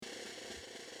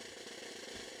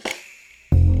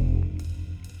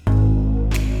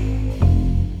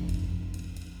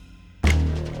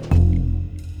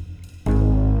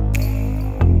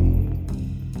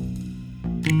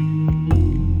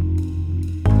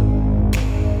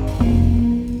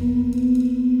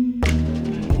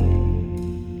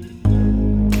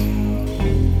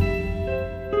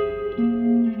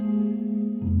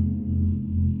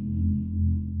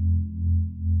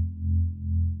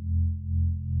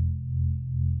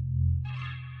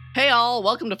Hey all,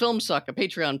 welcome to Film Suck, a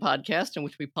Patreon podcast in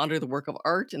which we ponder the work of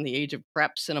art in the age of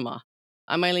crap cinema.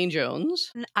 I'm Eileen Jones,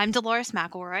 I'm Dolores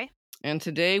McElroy. and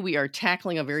today we are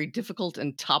tackling a very difficult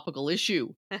and topical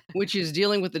issue, which is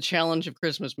dealing with the challenge of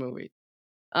Christmas movies.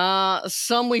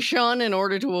 Some we shun in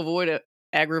order to avoid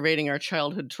aggravating our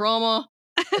childhood trauma.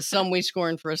 Some we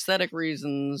scorn for aesthetic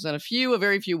reasons, and a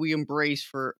very few, we embrace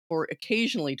for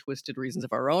occasionally twisted reasons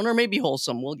of our own, or maybe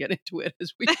wholesome. We'll get into it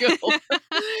as we go.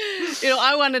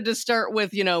 I wanted to start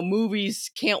with,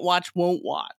 movies can't watch, won't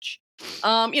watch.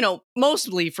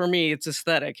 Mostly for me, it's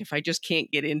aesthetic. If I just can't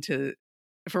get into,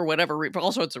 for whatever, for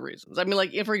all sorts of reasons. I mean,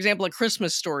 like, if, for example, A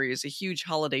Christmas Story is a huge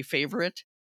holiday favorite,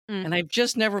 and I've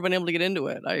just never been able to get into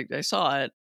it. I saw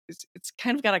it. It's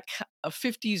kind of got a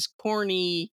 50s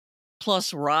corny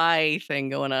plus rye thing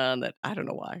going on that I don't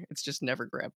know why. It's just never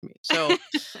grabbed me. So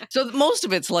most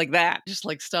of it's like that, just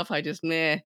like stuff I just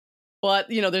meh. But,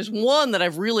 there's one that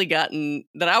I've really gotten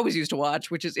that I always used to watch,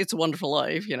 which is It's a Wonderful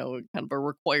Life, kind of a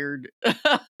required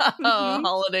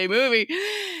holiday movie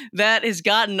that has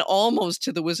gotten almost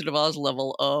to the Wizard of Oz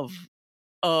level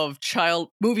of child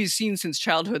movies seen since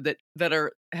childhood that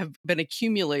have been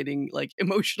accumulating like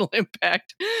emotional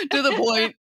impact to the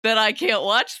point that I can't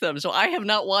watch them. So I have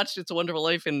not watched It's a Wonderful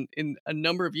Life in a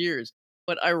number of years.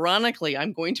 But ironically,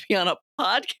 I'm going to be on a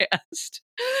podcast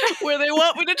where they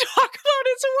want me to talk about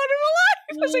It's a Wonderful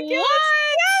Life as a guest.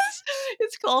 Yes!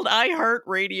 It's called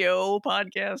iHeartRadio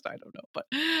Podcast. I don't know, but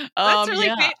that's really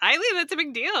big. Eileen, that's a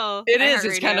big deal. It is.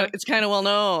 It's kind of well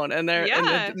known, and there's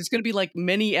going to be like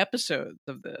many episodes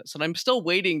of this, and I'm still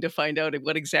waiting to find out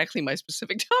what exactly my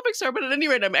specific topics are. But at any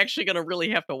rate, I'm actually going to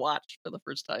really have to watch for the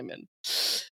first time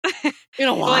in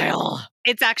a while.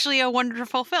 It's actually a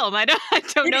wonderful film. I don't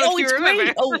know if you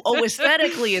remember. Great.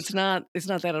 Aesthetically, it's not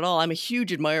that at all. I'm a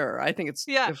huge admirer. I think it's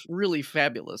a really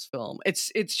fabulous film.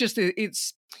 It's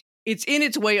in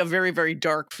its way a very, very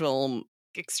dark film.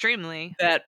 Extremely.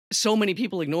 That so many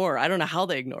people ignore. I don't know how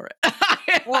they ignore it.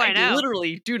 I know.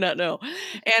 Literally do not know.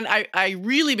 And I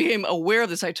really became aware of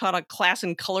this. I taught a class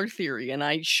in color theory, and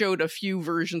I showed a few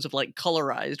versions of like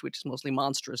Colorized, which is mostly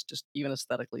monstrous, just even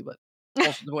aesthetically, but all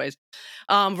sorts of ways.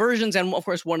 Versions, and of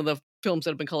course, one of the films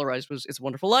that have been colorized was It's a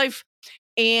Wonderful Life.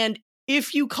 And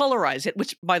if you colorize it,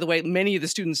 which, by the way, many of the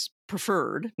students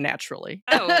preferred, naturally.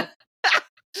 Oh.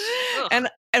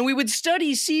 And we would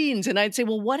study scenes, and I'd say,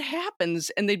 well, what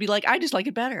happens? And they'd be like, I just like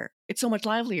it better. It's so much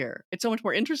livelier. It's so much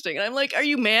more interesting. And I'm like, are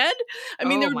you mad? I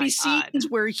mean, there would be scenes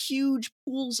where huge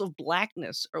pools of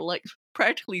blackness are like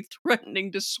practically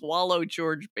threatening to swallow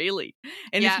George Bailey.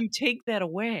 And if you take that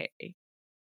away,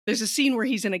 there's a scene where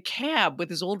he's in a cab with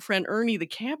his old friend Ernie, the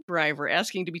cab driver,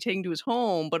 asking to be taken to his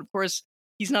home. But of course,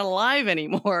 he's not alive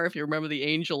anymore. If you remember, the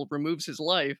angel removes his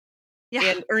life. Yeah.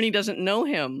 And Ernie doesn't know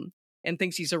him and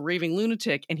thinks he's a raving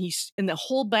lunatic. And he's in the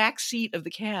whole back seat of the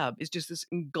cab is just this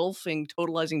engulfing,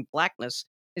 totalizing blackness.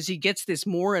 As he gets this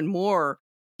more and more,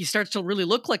 he starts to really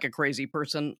look like a crazy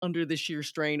person under the sheer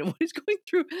strain of what he's going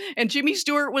through. And Jimmy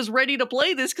Stewart was ready to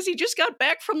play this because he just got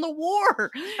back from the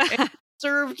war. And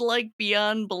served like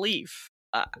beyond belief.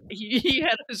 He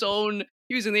had his own.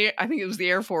 He was in I think it was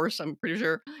the Air Force. I'm pretty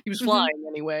sure he was flying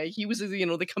anyway. He was,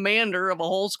 the commander of a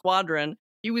whole squadron.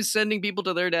 He was sending people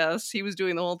to their deaths. He was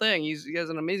doing the whole thing. He has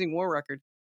an amazing war record,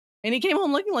 and he came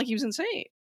home looking like he was insane.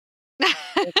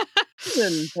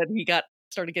 That he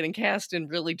started getting cast in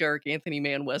really dark Anthony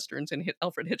Mann westerns and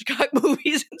Alfred Hitchcock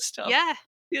movies and stuff. Yeah,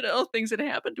 things that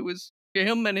happened to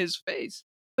him and his face.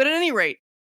 But at any rate,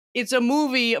 it's a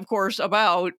movie, of course,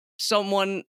 about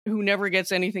someone who never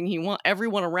gets anything he wants.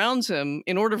 Everyone around him,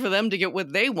 in order for them to get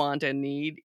what they want and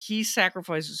need, he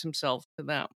sacrifices himself to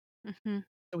them. Mm-hmm.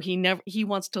 So he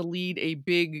wants to lead a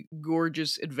big,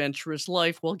 gorgeous, adventurous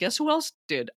life. Well, guess who else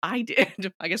did? I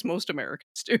did. I guess most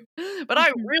Americans do. But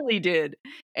I really did.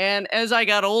 And as I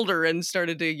got older and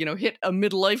started to, hit a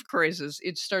midlife crisis,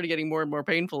 it started getting more and more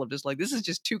painful of just like, this is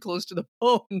just too close to the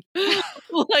bone.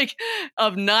 Like,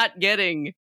 of not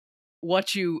getting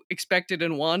what you expected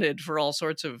and wanted for all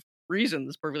sorts of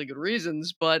reasons, perfectly good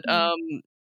reasons. But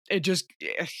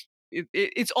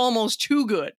it's almost too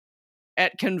good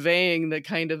at conveying the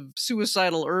kind of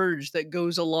suicidal urge that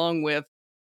goes along with,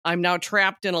 I'm now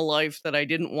trapped in a life that I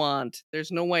didn't want.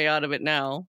 There's no way out of it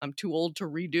now. I'm too old to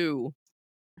redo.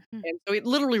 And so it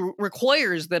literally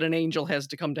requires that an angel has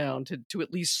to come down to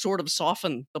at least sort of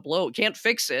soften the blow. It can't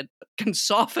fix it, but can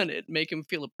soften it, make him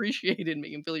feel appreciated,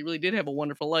 make him feel he really did have a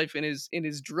wonderful life in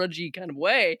his drudgy kind of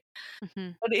way.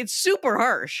 But it's super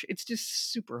harsh. It's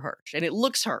just super harsh. And it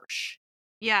looks harsh.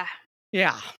 Yeah.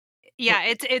 Yeah. Yeah,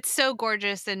 it's so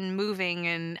gorgeous and moving,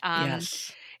 and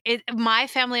yes. My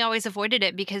family always avoided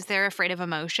it because they're afraid of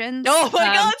emotions. Oh my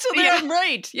God, so yeah. they're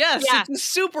right. Yes, Yeah. it's a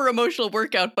super emotional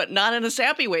workout, but not in a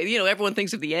sappy way. You know, everyone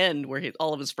thinks of the end where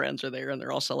all of his friends are there and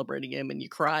they're all celebrating him and you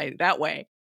cry that way.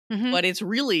 Mhm. But it's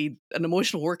really an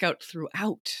emotional workout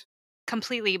throughout.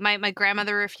 Completely. My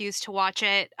grandmother refused to watch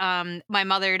it. My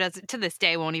mother does to this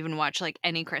day won't even watch like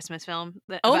any Christmas film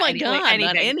Oh about my God, not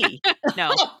anything. any.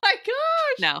 No, Oh my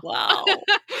gosh. no. Wow.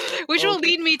 Which will Okay.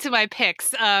 lead me to my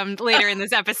picks later in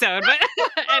this episode. But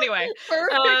anyway,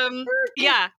 Perfect.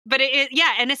 yeah. But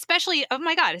yeah, and especially oh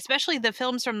my God, especially the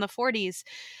films from the 40s.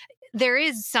 There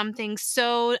is something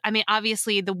so, I mean,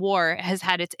 obviously the war has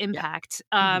had its Yeah. impact.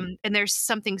 Mhm. And there's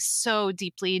something so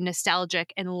deeply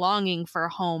nostalgic and longing for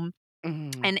home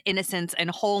Mhm. and innocence and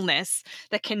wholeness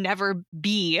that can never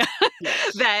be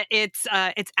Yes. that it's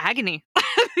agony.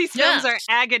 These films are Yes.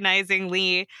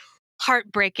 agonizingly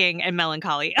heartbreaking and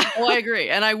melancholy. Oh, I agree,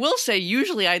 and I will say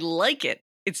usually I like it.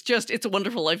 It's just It's a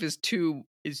Wonderful Life is too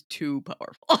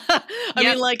powerful. I Yep.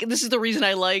 mean, like, this is the reason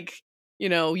I like,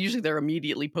 usually they're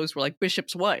immediately post were like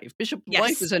Bishop's Wife. Bishop's Wife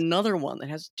Yes. is another one that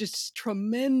has just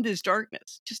tremendous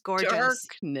darkness, just Gorgeous.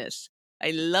 darkness. I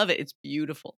love it. It's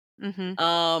beautiful. Hmm.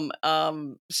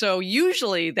 So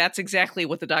usually that's exactly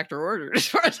what the doctor ordered as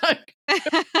far as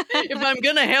if I'm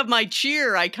gonna have my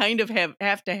cheer, I kind of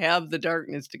have to have the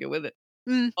darkness to go with it.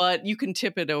 Mm. But you can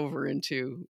tip it over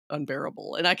into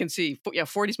unbearable, and I can see, yeah,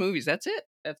 40s movies. That's it.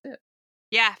 That's it.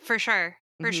 Yeah, for sure.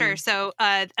 For sure. Mhm. So,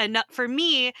 for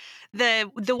me, the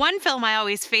one film I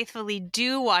always faithfully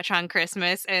do watch on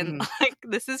Christmas, and Mhm. like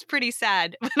this is pretty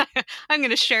sad, but I'm going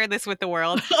to share this with the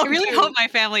world. Oh, I really dude. hope my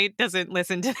family doesn't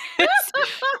listen to this.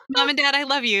 Mom and Dad, I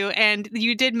love you, and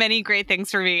you did many great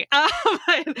things for me.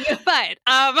 But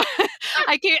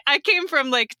I came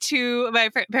from like my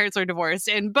parents were divorced,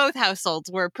 and both households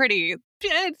were pretty.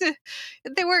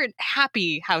 They weren't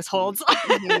happy households.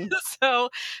 Mhm. So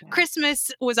Yeah.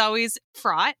 Christmas was always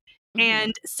fraught Mhm.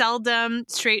 and seldom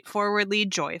straightforwardly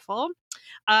joyful.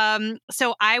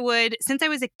 So since I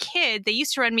was a kid, they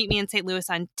used to run Meet Me in St. Louis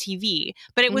on TV,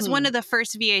 but it was one Mhm. of the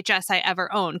first VHS I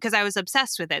ever owned because I was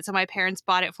obsessed with it. So my parents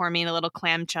bought it for me in a little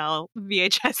clamshell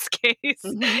VHS case.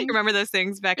 You Mhm. remember those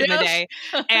things back in the Yes.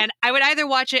 day? And I would either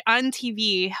watch it on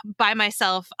TV by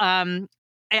myself,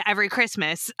 every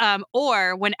Christmas,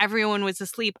 or when everyone was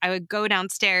asleep, I would go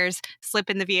downstairs, slip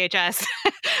in the VHS,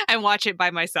 and watch it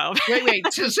by myself. Wait.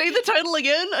 So say the title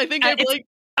again. I think I like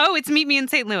It's Meet Me in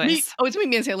St. Louis. It's Meet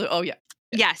Me in St. Louis. Oh, yeah.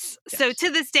 Yes. So Yes. to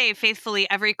this day, faithfully,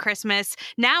 every Christmas,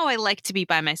 now I like to be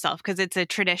by myself because it's a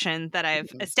tradition that I've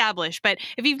Mhm. established. But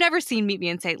if you've never seen Meet Me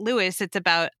in St. Louis, it's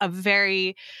about a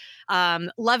very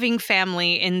loving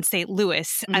family in St.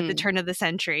 Louis at the Mhm. turn of the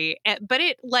century. But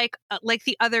it like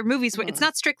the other movies, it's Mhm.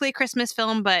 not strictly a Christmas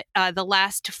film, but the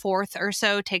last fourth or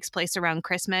so takes place around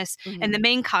Christmas. And the Mhm.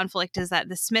 main conflict is that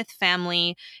the Smith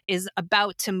family is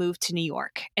about to move to New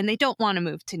York, and they don't want to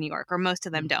move to New York, or most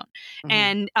of them don't.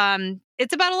 Mhm. And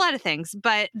it's about a lot of things,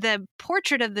 but the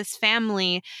portrait of this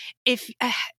family, if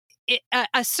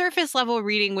a surface level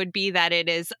reading would be that it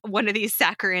is one of these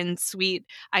saccharine, sweet,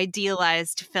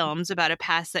 idealized films about a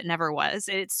past that never was.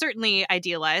 It's certainly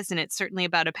idealized, and it's certainly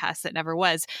about a past that never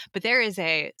was. But there is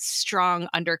a strong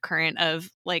undercurrent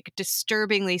of like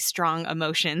disturbingly strong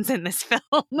emotions in this film.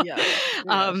 Yes. Yes.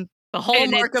 um, The and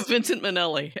hallmark of it's Vincent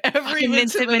Minnelli. Every fucking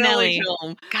Vincent Vincent Minnelli Minnelli.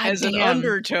 film God has an damn.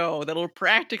 undertow that'll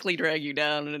practically drag you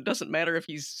down, and it doesn't matter if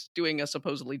he's doing a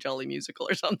supposedly jolly musical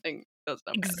or something. It does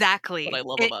not matter. What I Exactly.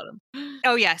 love about him.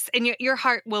 Oh yes, and your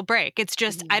heart will break. It's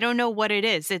just I Mhm. don't know what it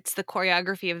is. It's the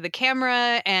choreography of the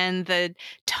camera and the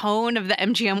tone of the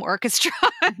MGM orchestra,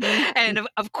 Mhm. and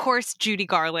of course Judy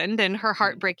Garland and her Mhm.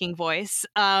 heartbreaking voice.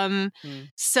 Mhm.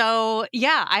 So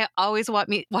yeah, I always watch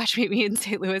Meet Me in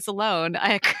St. Louis alone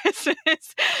at Christmas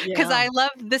because Yeah. I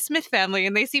love the Smith family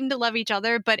and they seem to love each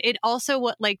other. But it also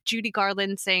what like Judy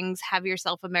Garland sings "Have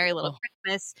Yourself a Merry Little Oh,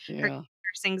 Christmas." Her yeah.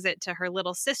 sings it to her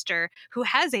little sister, who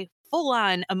has a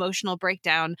full-on emotional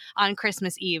breakdown on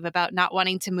Christmas Eve about not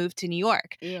wanting to move to New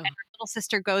York. Yeah. And her little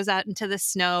sister goes out into the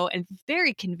snow and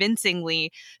very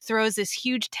convincingly throws this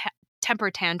huge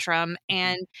temper tantrum Mhm.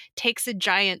 and takes a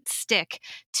giant stick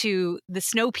to the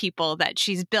snow people that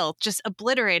she's built, just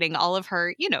obliterating all of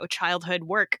her, childhood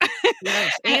work.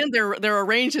 Yes, And- and they're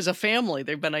arranged as a family.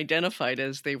 They've been identified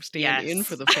as they stand in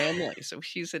for yes. the family. So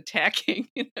she's attacking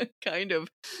in a kind of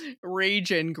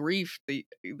rage and grief the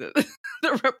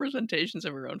the representations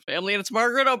of her own family. And it's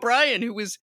Margaret O'Brien, who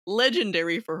was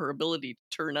legendary for her ability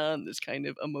to turn on this kind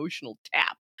of emotional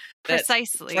tap that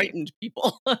Precisely. frightened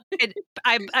people. It,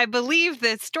 I believe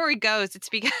the story goes it's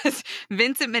because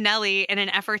Vincent Minnelli, in an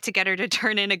effort to get her to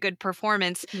turn in a good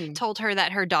performance, Hmm. told her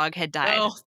that her dog had died.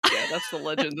 Oh, Yeah, that's the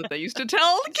legend that they used to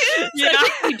tell the kids. Yeah. I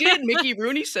think they did. Mickey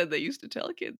Rooney said they used to tell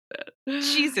kids that.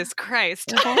 Jesus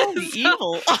Christ. Of all the So-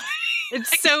 evil.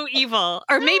 It's so evil.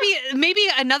 Or maybe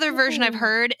another version I've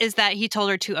heard is that he told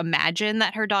her to imagine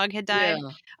that her dog had died.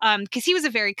 Yeah. Because he was a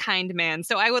very kind man.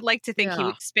 So I would like to think he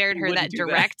Yeah, spared he her wouldn't that do that.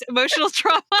 direct emotional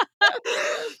trauma.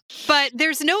 But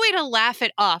there's no way to laugh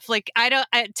it off. Like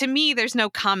to me, there's no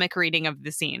comic reading of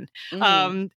the scene.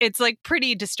 It's like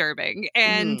pretty disturbing,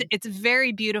 and it's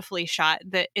very beautifully shot.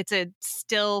 That it's a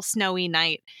still snowy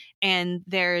night, and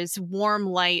there's warm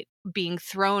light being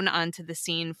thrown onto the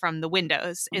scene from the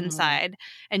windows inside.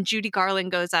 And Judy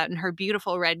Garland goes out in her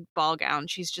beautiful red ball gown.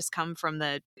 She's just come from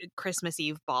the Christmas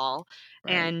Eve ball,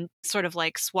 and sort of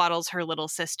like swaddles her little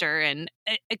sister, and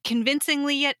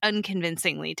convincingly yet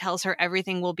unconvincingly tells her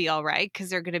everything will be all right because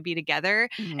they're going to be together.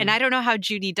 And I don't know how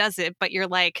Judy does it, but you're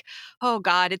like, oh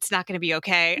God, it's not going to be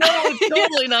okay. No, it's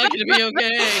totally not going to be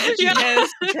okay. She has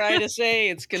to try to say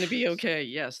it's going to be okay.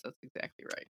 Yes, that's exactly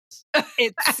right.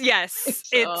 It's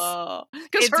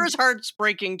because her heart's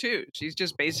breaking too. She's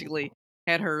just basically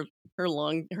had her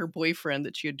boyfriend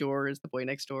that she adores, the boy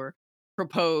next door,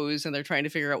 propose, and they're trying to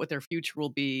figure out what their future will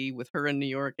be with her in New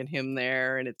York and him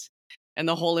there, and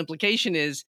the whole implication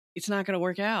is it's not going to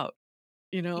work out.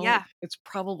 Yeah. It's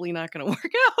probably not going to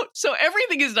work out. So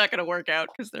everything is not going to work out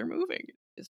because they're moving.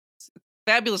 It's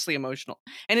fabulously emotional,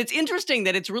 and it's interesting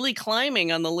that it's really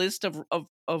climbing on the list of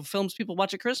films people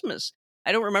watch at Christmas.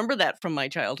 I don't remember that from my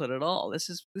childhood at all. This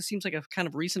seems like a kind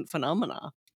of recent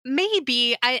phenomena.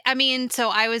 Maybe. I mean, so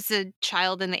I was a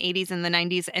child in the 80s and the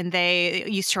 90s, and they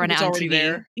used to run out on TV.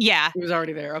 There? Yeah. It was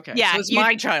already there. Okay. Yeah. So it's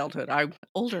my childhood. I'm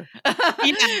older.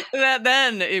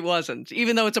 Then it wasn't,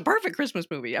 even though it's a perfect Christmas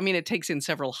movie. I mean, it takes in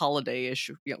several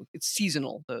holiday-ish, it's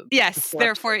seasonal.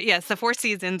 Therefore, yes, the 4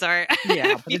 seasons are but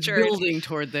it's featured. building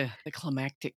toward the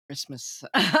climactic Christmas.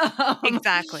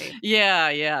 Exactly.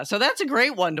 Yeah. So that's a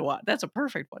great one to watch. That's a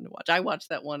perfect one to watch. I watch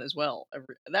that one as well.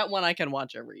 That one I can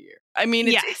watch every year. I mean,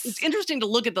 it's interesting to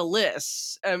look at the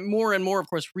lists. More and more, of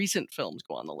course, recent films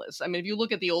go on the list. I mean, if you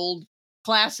look at the old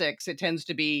classics, it tends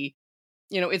to be,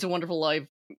 It's a Wonderful Life,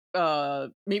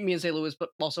 Meet Me in St. Louis, but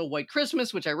also White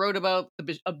Christmas, which I wrote about,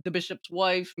 The Bishop's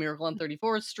Wife, Miracle on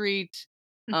 34th Street.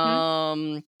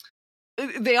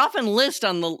 They often list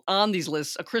on these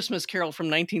lists A Christmas Carol from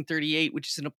 1938, which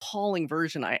is an appalling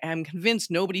version. I am convinced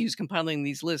nobody who's compiling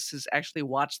these lists has actually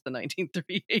watched the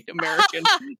 1938 American.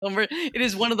 It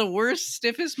is one of the worst,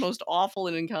 stiffest, most awful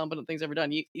and incompetent things ever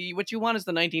done. What you want is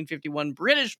the 1951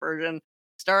 British version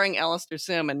starring Alistair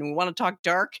Sim, and we want to talk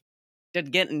dark.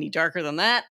 Didn't get any darker than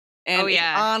that. And it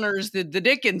honors the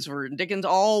Dickens version. Dickens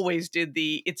always did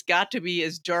it's got to be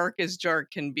as dark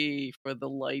can be for the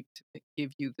light to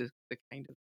give you the kind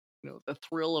of, the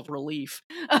thrill of relief.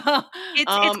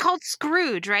 It's called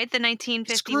Scrooge, right? The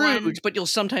 1951. Scrooge, but you'll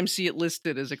sometimes see it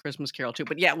listed as A Christmas Carol too.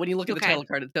 But yeah, when you look at the title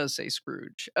card, it does say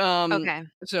Scrooge. Okay.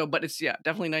 So, but it's,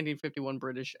 definitely 1951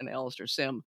 British and Alistair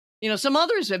Sim. Some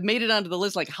others have made it onto the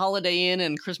list, like Holiday Inn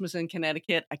and Christmas in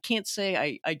Connecticut. I can't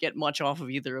say I get much off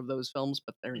of either of those films,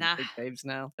 but they're big faves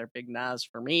now. They're big nas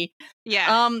for me.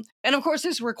 Yeah. And of course,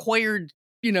 this required,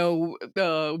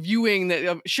 viewing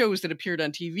that shows that appeared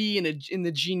on TV in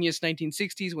the genius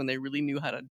 1960s when they really knew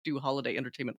how to do holiday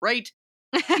entertainment right.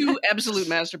 2 absolute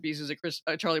masterpieces,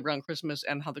 Charlie Brown Christmas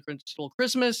and How the Grinch Stole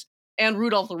Christmas, and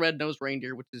Rudolph the Red-Nosed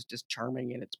Reindeer, which is just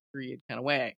charming in its period kind of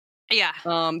way. Yeah.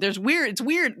 It's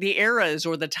weird the eras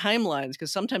or the timelines,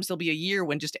 because sometimes there'll be a year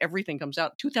when just everything comes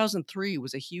out. 2003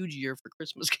 was a huge year for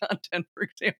Christmas content, for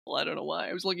example. I don't know why.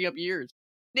 I was looking up years.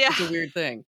 Yeah. It's a weird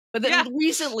thing. But then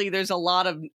recently there's a lot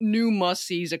of new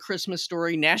must-sees. A Christmas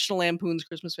Story, National Lampoon's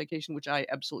Christmas Vacation, which I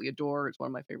absolutely adore. It's one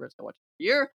of my favorites I watch every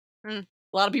year. A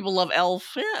lot of people love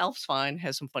Elf. Yeah, Elf's fine.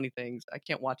 Has some funny things. I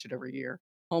can't watch it every year.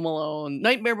 Home Alone,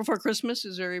 Nightmare Before Christmas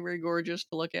is very, very gorgeous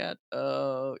to look at.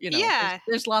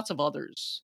 There's lots of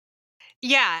others.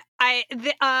 Yeah,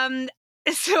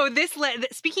 so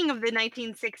speaking of the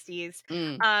 1960s,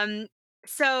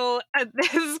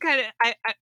 this is kind of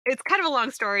it's kind of a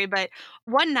long story, but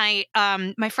one night,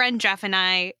 my friend Jeff and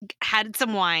I had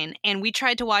some wine, and we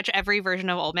tried to watch every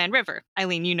version of Old Man River.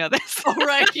 Eileen, you know this. Oh,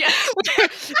 right, yes.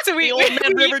 So the Old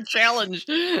Man River challenge.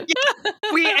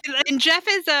 And Jeff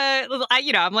is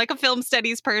I'm like a film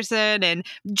studies person, and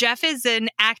Jeff is an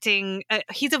acting,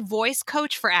 he's a voice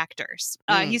coach for actors.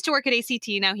 He used to work at ACT,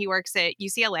 now he works at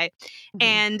UCLA.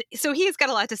 And so he's got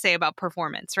a lot to say about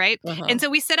performance, right? And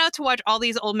so we set out to watch all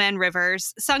these Old Man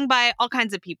Rivers sung by all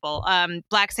kinds of people. people,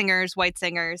 black singers, white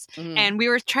singers, Mhm. and we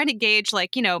were trying to gauge,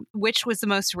 like, which was the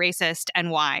most racist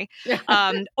and why,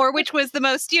 or which was the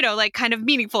most, like, kind of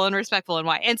meaningful and respectful and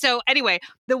why. And so anyway,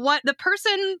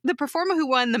 the performer who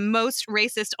won the most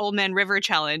racist Old Man River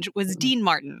challenge was Dean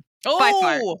Martin. By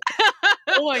far. Oh!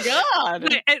 Oh my God.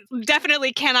 It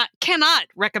definitely cannot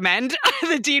recommend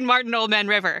the Dean Martin Old Man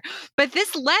River. But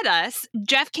this led us,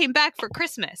 Jeff came back for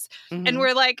Christmas, and Mhm.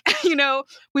 we're like,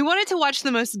 we wanted to watch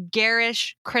the most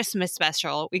garish Christmas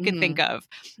special we could think of.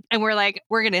 And we're like,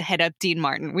 we're going to hit up Dean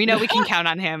Martin. We know we can count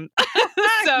on him.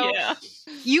 So Yeah.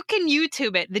 you can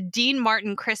YouTube it. The Dean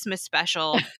Martin Christmas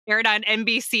special aired on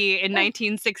NBC in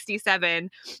 1967.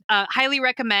 Highly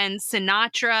recommend.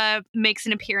 Sinatra makes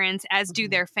an appearance, as do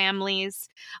their families.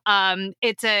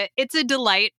 It's a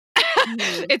delight.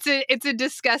 Mhm. It's a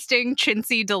disgusting,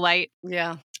 chintzy delight.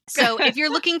 Yeah. So if you're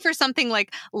looking for something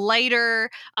like lighter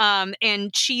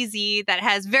and cheesy that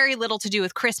has very little to do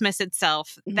with Christmas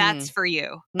itself, that's for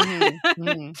you. Mhm.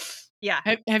 Mhm. Yeah.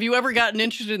 Have you ever gotten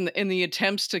interested in the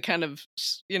attempts to kind of,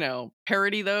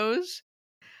 parody those?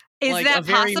 Is Like that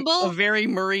a possible? very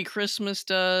Murray Christmas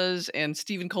does, and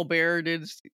Stephen Colbert did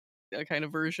a kind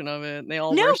of version of it. And they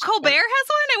all No, wear Colbert has one?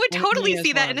 I would He totally has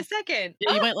see that in a one. second.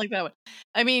 Yeah, you might like that one.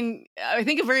 I mean, I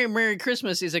think A Very Merry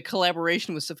Christmas is a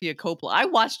collaboration with Sofia Coppola. I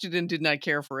watched it and did not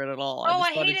care for it at all. Oh, I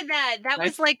just thought hated that. That I-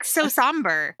 was like so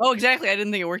somber. Oh, exactly. I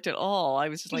didn't think it worked at all. I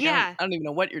was just like, Yeah. I don't even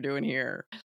know what you're doing here.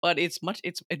 But it's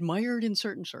admired in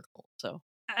certain circles. So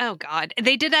Oh, God.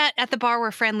 They did that at the bar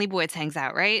where Fran Lebowitz hangs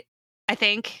out, right? I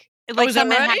think. Oh, Like is that some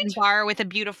Manhattan right? bar with a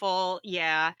beautiful,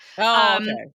 yeah. Oh, Um,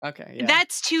 okay. Okay. Yeah.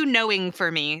 That's too knowing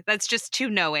for me. That's just too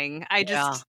knowing.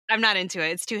 Yeah. I'm not into it.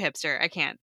 It's too hipster. I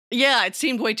can't. Yeah, it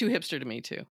seemed way too hipster to me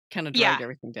too. Kind of dragged Yeah.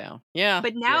 everything down. Yeah.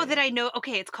 But now that I know,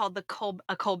 okay, it's called a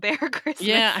Colbert Christmas.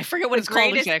 Yeah, I forget what The it's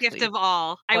called greatest exactly. gift of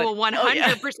all. I But- will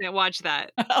 100% watch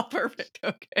that. Oh, perfect.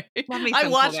 Okay. Love me I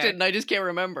some watched Colbert. it and I just can't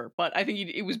remember, but I think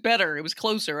it was better. It was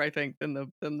closer, I think, than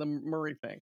the Murray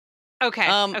thing. Okay.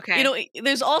 Okay.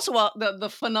 There's also the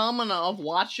phenomena of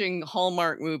watching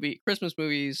Hallmark Christmas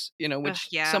movies, which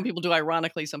yeah. some people do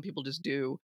ironically, some people just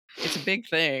do. It's a big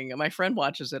thing. My friend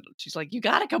watches it. She's like, "You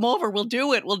got to come over. We'll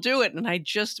do it. We'll do it." And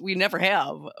we never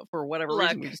have for whatever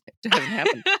reason. It hasn't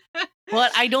happened.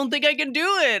 But I don't think I can do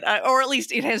it, or at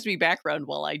least it has to be background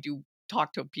while I do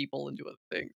talk to people and do other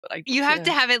things. But You have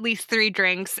to have at least 3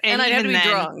 drinks, and I have to even be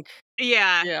then, drunk.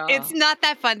 Yeah, it's not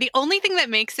that fun. The only thing that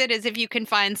makes it is if you can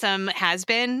find some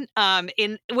has-been,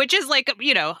 which is like,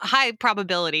 high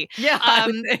probability. Yeah, I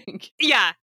would think.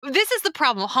 Yeah. This is the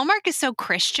problem. Hallmark is so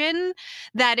Christian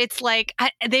that it's like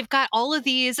they've got all of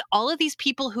these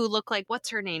people who look like,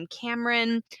 what's her name?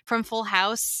 Cameron from Full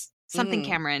House. Something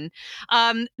Cameron.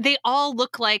 They all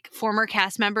look like former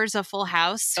cast members of Full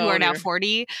House who are now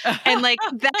 40. And like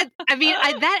that, I mean,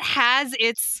 that has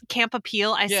its camp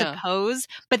appeal, I suppose,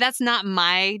 but that's not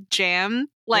my jam.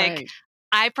 Like,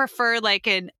 I prefer like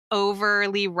an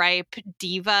overly ripe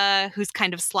diva who's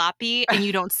kind of sloppy, and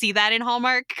you don't see that in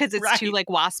Hallmark because it's too like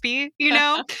waspy,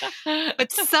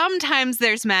 But sometimes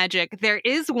there's magic. There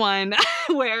is one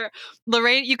where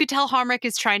Lorraine, you could tell Hallmark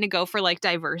is trying to go for like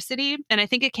diversity, and I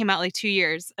think it came out like 2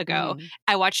 years ago.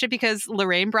 I watched it because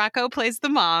Lorraine Bracco plays the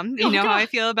mom. You know how I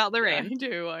feel about Lorraine.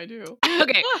 Yeah, I do.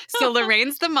 Okay, so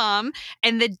Lorraine's the mom,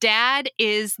 and the dad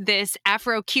is this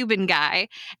Afro-Cuban guy,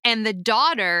 and the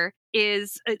daughter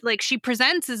is like, she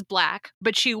presents as black,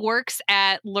 but she works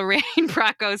at Lorraine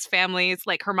Bracco's family's,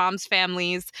 like her mom's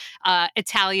family's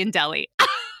Italian deli.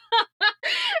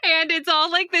 And it's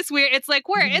all like this weird, it's like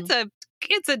where it's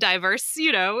a diverse,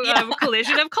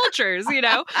 collision of cultures, and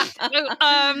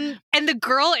the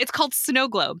girl, it's called Snow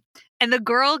Globe. And the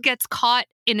girl gets caught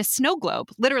in a snow globe,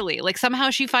 literally. Like somehow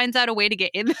she finds out a way to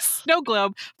get in the snow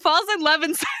globe, falls in love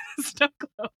inside the snow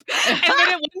globe, and then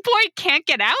at one point can't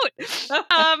get out.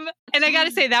 And I gotta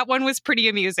say, that one was pretty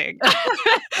amusing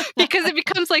because it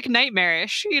becomes like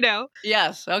nightmarish,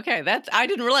 Yes. Okay. I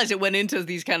didn't realize it went into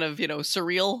these kind of,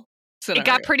 surreal scenarios. It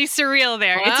got pretty surreal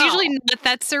there. Wow. It's usually not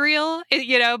that surreal,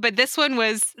 but this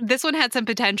one had some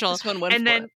potential. This one went and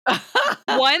then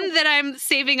one that I'm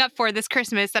saving up for this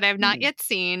Christmas that I have not yet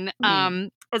seen,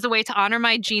 as a way to honor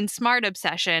my Jean Smart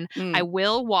obsession, I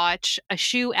will watch A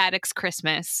Shoe Addict's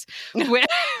Christmas,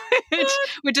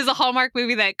 which is a Hallmark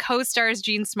movie that co-stars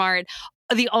Jean Smart.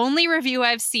 The only review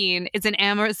I've seen is an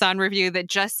Amazon review that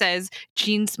just says,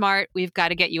 "Jean Smart, we've got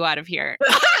to get you out of here."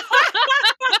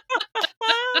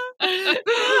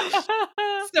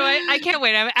 So I can't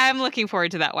wait. I'm looking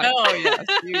forward to that one. Oh yes,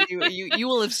 you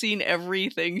will have seen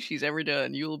everything she's ever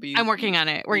done. You will be. I'm working on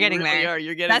it. We're getting really there.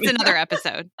 You're getting. That's another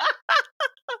episode.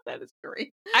 That is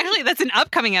great. Actually, that's an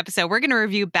upcoming episode. We're going to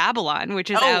review Babylon, which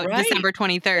is Oh, out right. December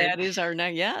 23rd. That is our our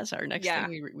next Yeah.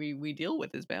 thing we deal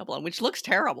with is Babylon, which looks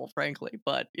terrible, frankly,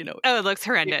 but, Oh, it looks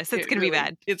horrendous. It's it going to be really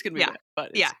bad. it's gonna be Yeah. bad,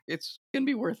 but Yeah. it's gonna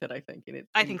be worth it, I think, in it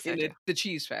I think so in too. the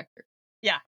cheese factor.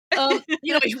 Yeah.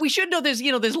 We should know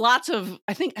there's lots of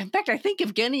I think in fact, I think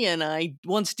Evgenia and I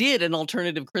once did an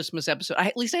alternative Christmas episode.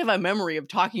 At least I have a memory of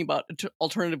talking about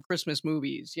alternative Christmas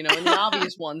movies, and the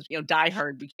obvious ones, Die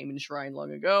Hard became enshrined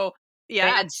long ago.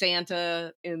 Yeah. Bad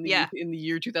Santa Yeah. in the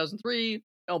year 2003.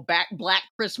 Black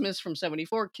Christmas from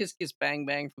 74, Kiss Kiss Bang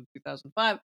Bang from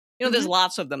 2005. There's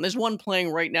lots of them. There's one playing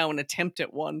right now, an attempt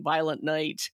at one, Violent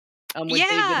Night, with David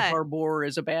Yeah. Harbour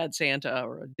as a bad Santa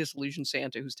or a disillusioned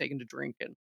Santa who's taken to drink.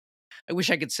 And I wish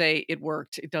I could say it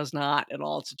worked. It does not at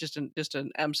all. It's just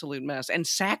an absolute mess. And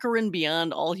saccharine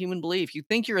beyond all human belief. You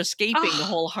think you're escaping the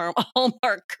whole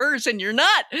Hallmark curse, and you're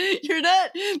not. You're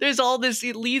not. There's all this.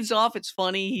 It leads off. It's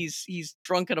funny. He's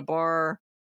drunk at a bar.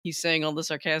 He's saying all the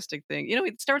sarcastic thing.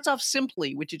 It starts off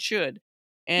simply, which it should,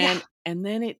 and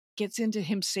then it gets into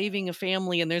him saving a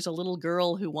family. And there's a little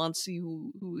girl who wants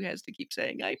you, who has to keep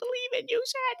saying, "I believe in you,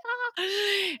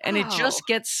 Santa," and it just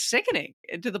gets sickening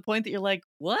to the point that you're like,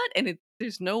 "What?" And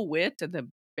there's no wit and the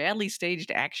badly staged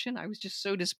action. I was just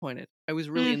so disappointed. I was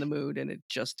really in the mood, and it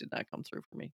just did not come through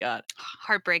for me. God,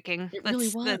 Heartbreaking. it really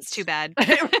was. That's too bad.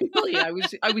 Really, I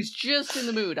was just in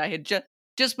the mood. I had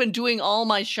just been doing all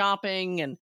my shopping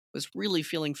and was really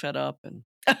feeling fed up, and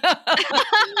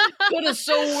could have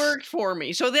so worked for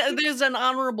me. So there's an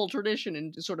honorable tradition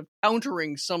in sort of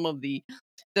countering some of the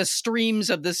streams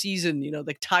of the season,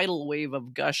 the tidal wave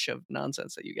of gush of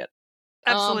nonsense that you get.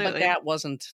 But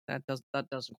that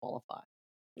doesn't qualify.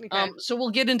 Okay. So we'll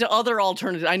get into other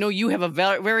alternative. I know you have a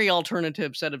very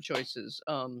alternative set of choices,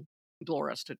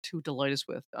 Dolores, to delight us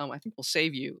with. I think we'll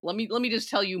save you. Let me just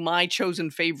tell you my chosen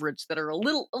favorites that are a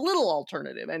little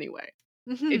alternative anyway.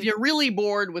 If you're really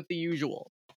bored with the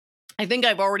usual, I think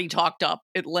I've already talked up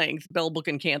at length Bell Book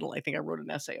and Candle. I think I wrote an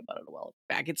essay about it a while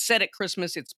back. It's set at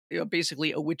Christmas. It's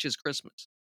basically a witch's Christmas.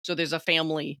 So there's a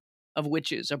family of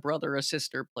witches, a brother, a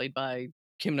sister, played by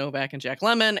Kim Novak and Jack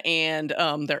Lemmon, and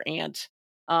their aunt,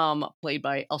 played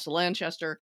by Elsa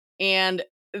Lanchester. And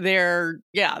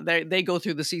they go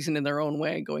through the season in their own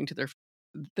way, going to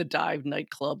the dive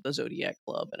nightclub, the Zodiac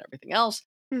Club, and everything else.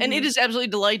 And it is absolutely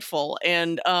delightful.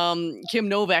 And Kim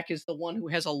Novak is the one who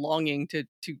has a longing to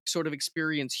sort of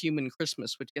experience human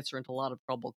Christmas, which gets her into a lot of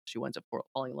trouble. She winds up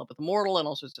falling in love with a mortal, and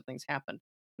all sorts of things happen.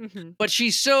 But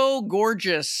she's so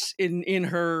gorgeous in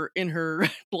her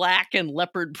black and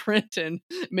leopard print and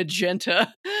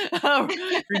magenta, her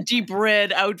deep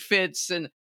red outfits, and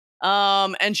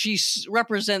she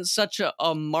represents such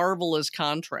a marvelous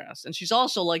contrast. And she's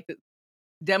also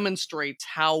demonstrates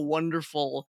how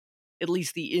wonderful at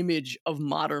least the image of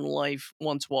modern life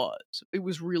once was. It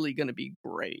was really going to be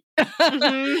great.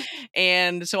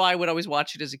 And so I would always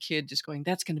watch it as a kid, just going,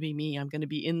 that's going to be me. I'm going to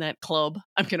be in that club.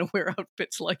 I'm going to wear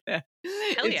outfits like that.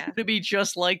 Hell It's yeah. going to be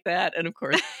just like that. And of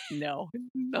course, no,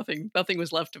 nothing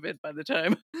was left of it by the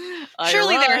time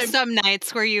Surely there are arrived. some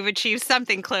nights where you've achieved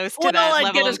something close to that I'd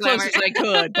level get of as close glamour. as I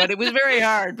could, but it was very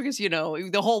hard because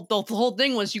the whole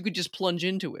thing was you could just plunge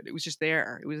into it. It was just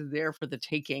there. It was there for the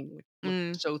taking, which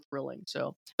was so thrilling.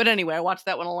 So, but anyway, I watched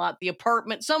that one a lot. The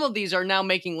Apartment. Some of these are now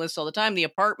making lists all the time. The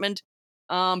Apartment.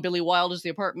 Billy Wilder's The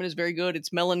Apartment is very good.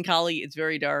 It's melancholy. It's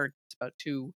very dark. It's about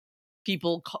two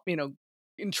people,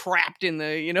 entrapped in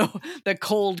the the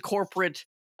cold corporate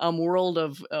world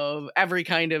of every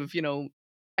kind of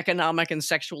economic and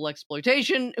sexual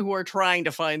exploitation, who are trying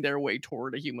to find their way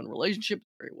toward a human relationship.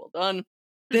 Very well done.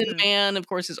 Thin Man, of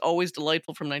course, is always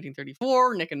delightful from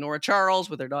 1934. Nick and Nora Charles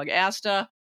with their dog Asta,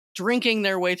 drinking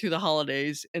their way through the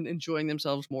holidays and enjoying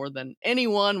themselves more than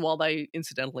anyone, while they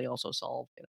incidentally also solve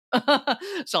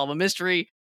a mystery.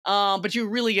 But you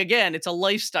really, again, it's a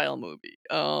lifestyle movie.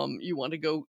 You want to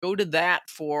go to that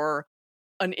for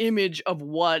an image of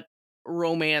what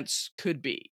romance could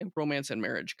be, and romance and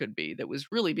marriage could be, that was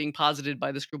really being posited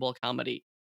by the screwball comedy.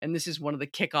 And this is one of the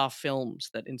kickoff films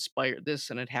that inspired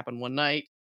this, and It Happened One Night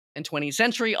and 20th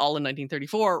Century, all in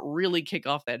 1934, really kick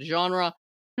off that genre.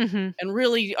 And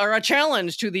really are a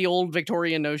challenge to the old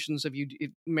Victorian notions of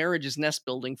marriage is nest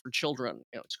building for children.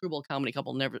 Screwball comedy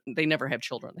couple never have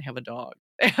children. They have a dog.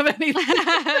 They have anything.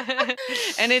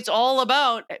 And it's all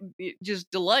about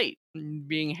just delight,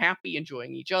 being happy,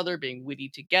 enjoying each other, being witty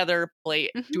together,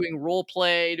 doing role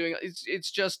play,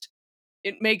 it's just,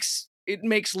 it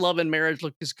makes love and marriage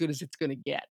look as good as it's going to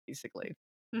get, basically.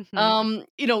 Mhm.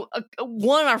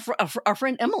 One our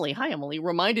friend Emily, hi Emily,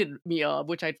 reminded me of,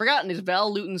 which I'd forgotten, is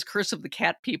Val Lewton's Curse of the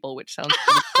Cat People, which sounds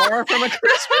pretty far from a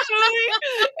Christmas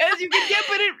movie as you can get,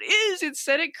 but it is. It's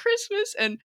set at Christmas,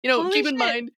 and Holy keep in shit.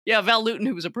 mind, yeah, Val Lewton,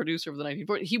 who was a producer of the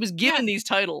 1940s, he was given Yes. these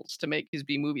titles to make his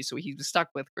B movie, so he was stuck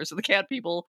with Curse of the Cat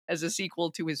People as a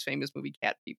sequel to his famous movie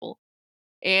Cat People,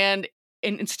 and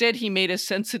instead he made a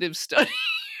sensitive study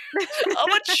of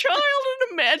a child, an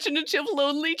imaginative,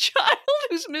 lonely child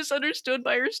who's misunderstood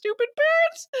by her stupid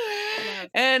parents. Yes.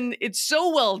 And it's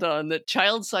so well done that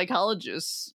child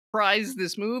psychologists prized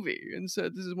this movie and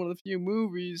said this is one of the few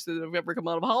movies that have ever come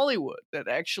out of Hollywood that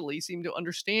actually seem to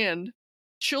understand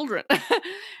children.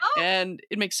 Oh. And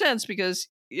it makes sense because,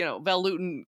 Val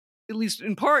Lewton, at least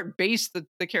in part, based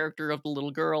the character of the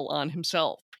little girl on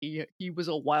himself. He was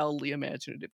a wildly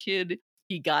imaginative kid.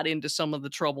 He got into some of the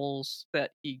troubles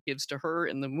that he gives to her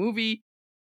in the movie,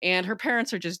 and her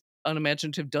parents are just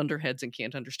unimaginative dunderheads and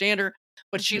can't understand her,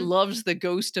 but she Mhm. loves the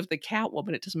ghost of the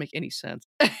Catwoman. It doesn't make any sense.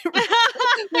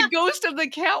 The ghost of the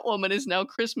Catwoman is now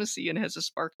Christmassy and has a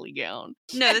sparkly gown.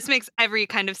 No, this makes every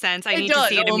kind of sense. I It need to does.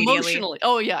 see it Oh, immediately. emotionally.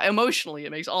 Oh, yeah, emotionally,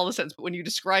 it makes all the sense, but when you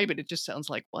describe it, it just sounds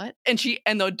like, "What?" And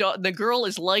the girl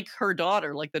is like her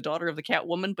daughter, like the daughter of the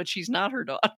Catwoman, but she's not her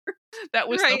daughter. That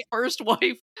was the Right. first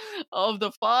wife of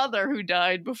the father who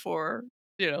died before,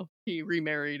 he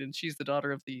remarried, and she's the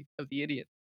daughter of the idiot.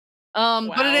 But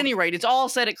at Wow. any rate, it's all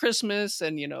set at Christmas,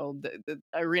 and the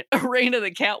Irena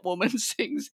the Catwoman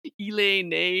sings "Il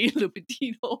ne le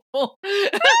petit enfant"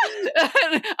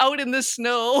 out in the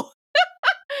snow,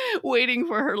 waiting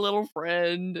for her little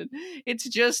friend. And it's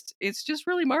just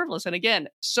really marvelous. And again,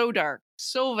 so dark,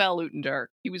 so Val Lewton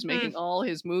dark. He was Mm. making all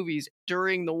his movies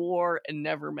during the war and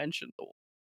never mentioned the war,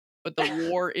 but the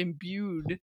war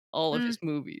imbued all of Mm. his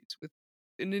movies with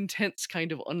an intense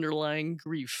kind of underlying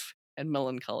grief and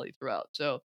melancholy throughout.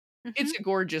 So Mhm. it's a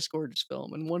gorgeous, gorgeous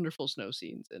film and wonderful snow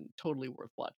scenes and totally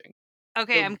worth watching.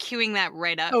 Okay, So I'm queuing that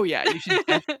right up. oh, yeah, you should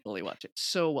definitely watch it.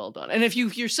 So well done. And if you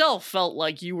yourself felt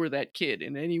like you were that kid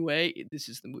in any way, this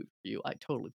is the movie for you. I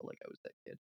totally feel like I was that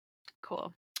kid.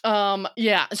 Cool.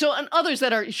 Yeah. So, and others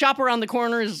that are Shop Around the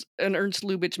Corner is an Ernst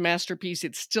Lubitsch masterpiece.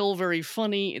 It's still very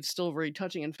funny. It's still very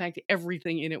touching. In fact,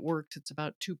 everything in it works. It's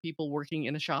about two people working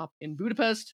in a shop in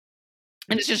Budapest.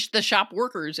 And it's just the shop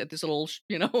workers at this little,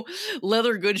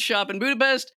 leather goods shop in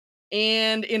Budapest.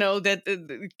 And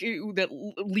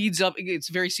that leads up. It's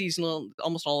very seasonal.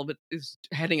 Almost all of it is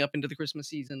heading up into the Christmas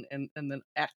season, and then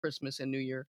at Christmas and New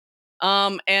Year.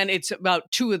 And it's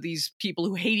about two of these people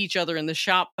who hate each other in the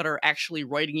shop, but are actually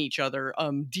writing each other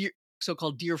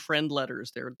so-called dear friend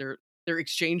letters. They're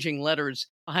exchanging letters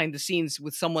behind the scenes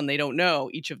with someone they don't know,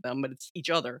 each of them, but it's each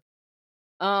other.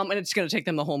 And it's going to take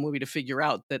them the whole movie to figure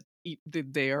out that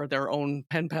they are their own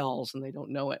pen pals and they don't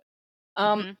know it.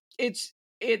 Um, Mhm.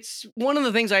 it's one of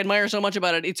the things I admire so much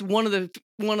about it. It's one of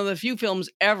the few films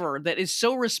ever that is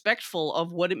so respectful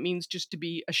of what it means just to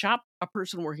be a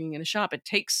person working in a shop. It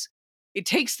takes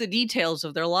the details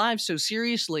of their lives so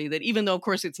seriously that even though, of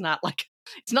course, it's not like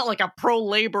a pro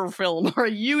labor film or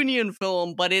a union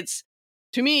film, but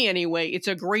to me anyway, it's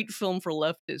a great film for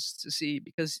leftists to see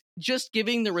because just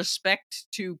giving the respect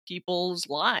to people's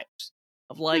lives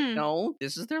of like, Hmm. no,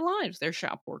 this is their lives. They're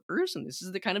shop workers and this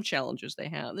is the kind of challenges they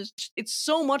have. It's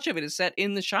so much of it is set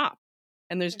in the shop.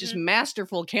 And there's just Mhm.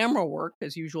 masterful camera work,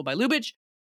 as usual, by Lubitsch,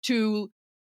 to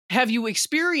have you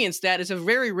experienced that as a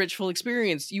very rich, full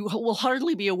experience. You will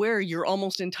hardly be aware you're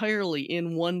almost entirely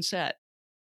in one set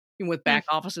with Mm. back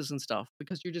offices and stuff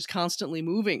because you're just constantly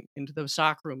moving into the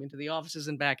stock room, into the offices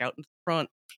and back out in front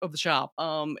of the shop.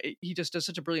 He just does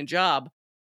such a brilliant job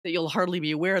that you'll hardly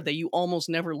be aware that you almost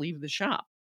never leave the shop.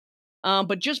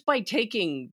 But just by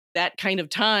taking that kind of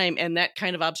time and that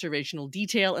kind of observational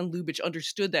detail, and Lubitsch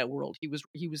understood that world. He was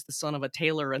the son of a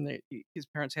tailor, and his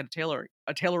parents had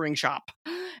a tailoring shop,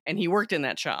 and he worked in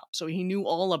that shop, so he knew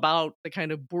all about the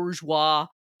kind of bourgeois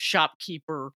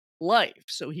shopkeeper life.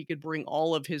 So he could bring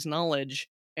all of his knowledge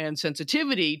and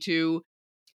sensitivity to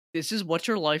this is what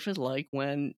your life is like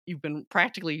when you've been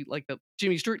practically like the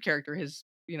Jimmy Stewart character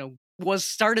was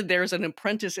started there as an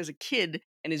apprentice as a kid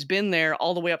and has been there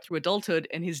all the way up through adulthood,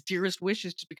 and his dearest wish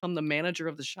is to become the manager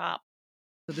of the shop.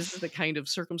 So this is the kind of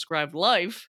circumscribed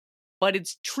life, but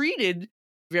it's treated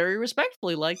very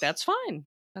respectfully, like that's fine.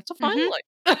 That's a fine Mhm. life.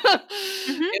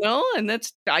 Mhm. And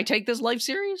that's I take this life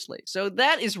seriously. So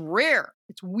that is rare.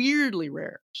 It's weirdly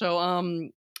rare. So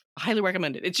highly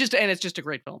recommend it. It's just a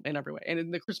great film in every way.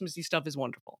 And the Christmassy stuff is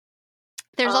wonderful.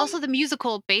 There's Um also the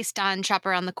musical based on Shop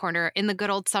Around the Corner, In the Good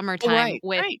Old oh, Summertime, right,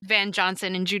 with right. Van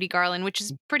Johnson and Judy Garland, which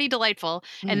is pretty delightful,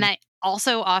 and Mhm. that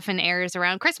also often airs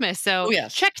around Christmas. So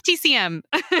yes. check TCM.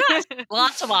 Yes,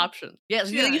 lots of options.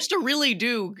 Yes, Yeah. they used to really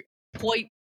do quite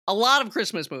a lot of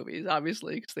Christmas movies,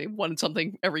 obviously, because they wanted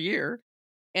something every year.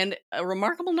 And a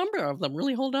remarkable number of them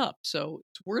really hold up. So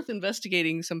it's worth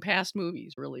investigating some past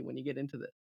movies, really, when you get into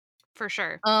this. For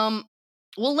sure.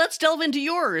 Well, let's delve into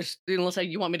yours, unless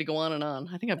you want me to go on and on.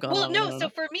 I think I've gone on and on. So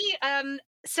for me,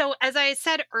 so as I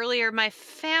said earlier, my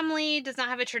family does not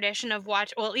have a tradition of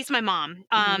at least my mom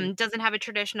doesn't have a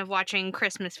tradition of watching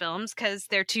Christmas films because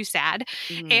they're too sad.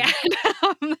 And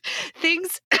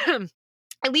things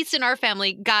at least in our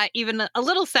family got even a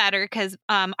little sadder because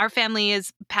our family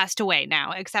is passed away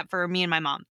now, except for me and my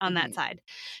mom on that side.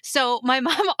 So my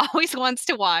mom always wants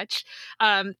to watch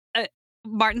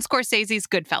Martin Scorsese's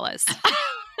Goodfellas.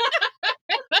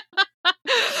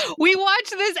 We watch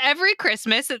this every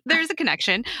Christmas. There's a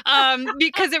connection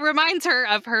because it reminds her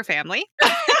of her family.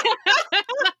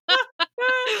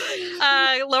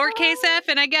 Lowercase f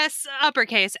and I guess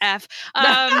uppercase f.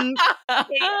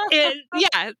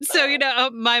 Yeah. So,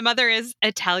 my mother is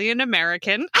Italian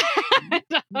American.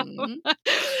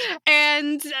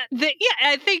 And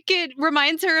I think it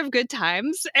reminds her of good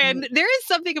times. And there is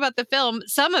something about the film.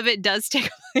 Some of it does take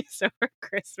place over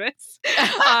Christmas.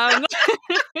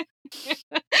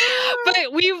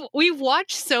 But we've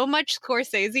watched so much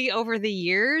Scorsese over the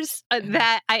years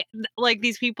that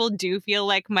these people do feel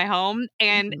like my home.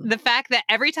 And the fact that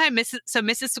every time Mrs.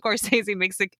 Scorsese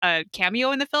makes a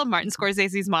cameo in the film, Martin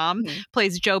Scorsese's mom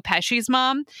plays Joe Pesci's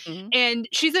mom, and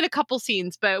she's in a couple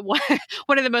scenes, but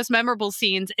one of the most memorable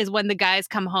scenes is when the guys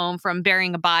come home from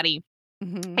burying a body.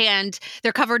 And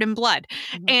they're covered in blood.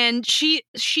 And she,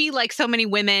 like so many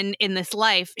women in this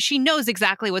life, she knows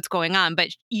exactly what's going on, but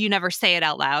you never say it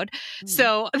out loud.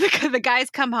 So the guys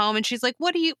come home and she's like,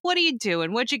 what are you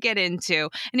doing? What'd you get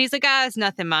into? And he's like, it's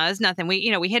nothing, Ma. It's nothing.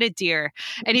 We hit a deer.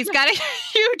 And he's got a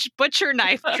huge butcher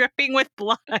knife dripping with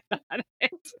blood on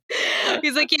it.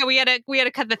 He's like, yeah, we had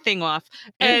to cut the thing off.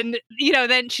 And,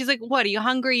 then she's like, what, are you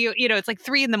hungry? It's like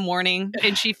 3 a.m.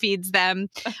 and she feeds them.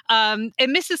 And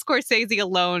Mrs. Scorsese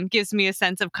alone gives me a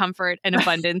sense of comfort and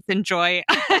abundance and joy.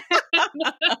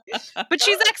 But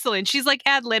she's excellent. She's like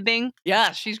ad-libbing.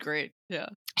 Yeah, she's great. Yeah.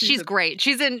 She's great.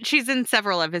 She's in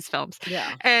several of his films.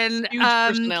 Yeah. And huge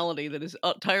personality that is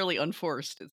entirely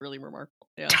unforced. It's really remarkable.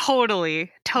 Yeah. Totally.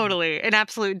 An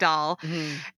absolute doll.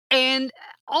 And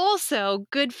also,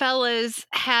 Goodfellas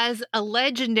has a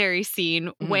legendary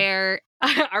scene where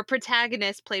our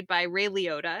protagonist, played by Ray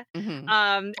Liotta,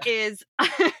 is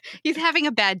he's having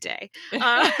a bad day.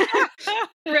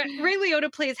 Ray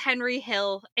Liotta plays Henry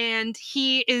Hill, and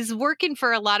he is working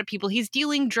for a lot of people. He's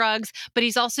dealing drugs, but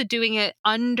he's also doing it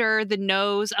under the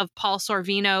nose of Paul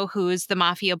Sorvino, who is the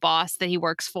mafia boss that he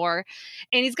works for.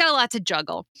 And he's got a lot to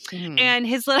juggle. And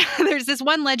there's this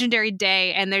one legendary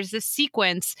day, and there's this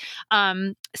sequence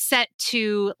set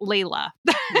to Layla,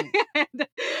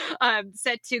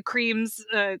 set to Cream's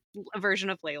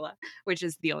version of Layla, which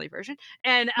is the only version.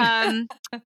 And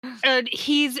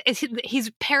he's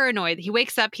paranoid. He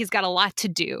wakes up, he's got a lot to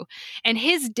do, and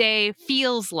his day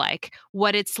feels like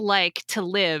what it's like to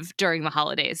live during the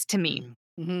holidays to me.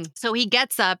 So he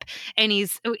gets up and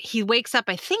he wakes up,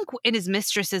 I think, in his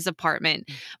mistress's apartment,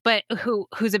 but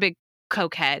who's a big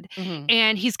cokehead,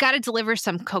 and he's got to deliver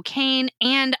some cocaine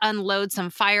and unload some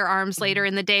firearms later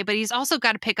in the day, but he's also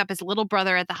got to pick up his little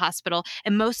brother at the hospital,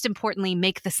 and most importantly,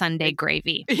 make the Sunday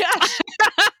gravy. Yes.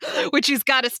 Which he's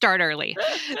got to start early.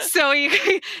 So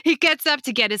he gets up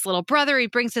to get his little brother. He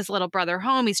brings his little brother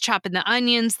home. He's chopping the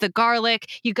onions, the garlic.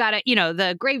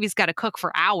 The gravy's got to cook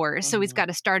for hours. So he's got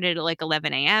to start it at like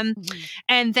 11 a.m.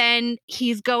 And then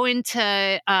he's going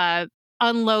to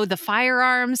unload the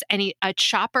firearms, and a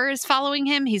chopper is following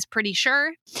him, he's pretty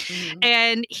sure.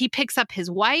 And he picks up his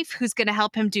wife, who's going to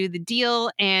help him do the deal,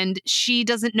 and she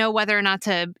doesn't know whether or not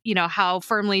to, how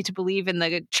firmly to believe in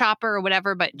the chopper or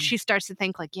whatever, but she starts to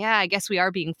think like, yeah, I guess we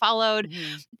are being followed.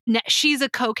 She's a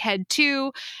cokehead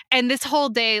too, and this whole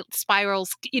day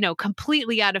spirals,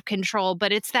 completely out of control,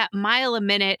 but it's that mile a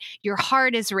minute, your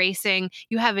heart is racing,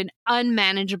 you have an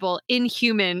unmanageable,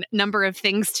 inhuman number of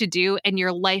things to do, and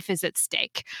your life is at stake.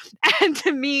 And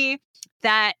to me,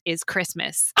 that is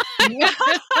Christmas.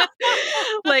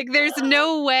 Like, there's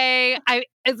no way,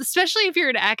 especially if you're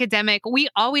an academic, we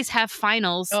always have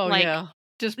finals. Yeah.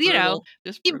 Just brutal.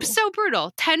 Just brutal. So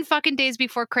brutal. 10 fucking days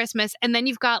before Christmas, and then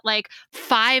you've got like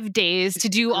 5 days to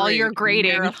do all your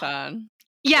grading. Marathon.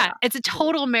 Yeah, it's a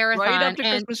total marathon. Right up to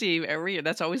Christmas Eve every year.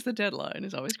 That's always the deadline.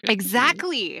 Is always Christmas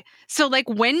Eve. So, like,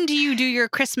 when do you do your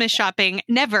Christmas shopping?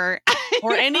 Never.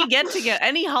 or any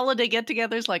any holiday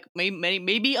get-togethers like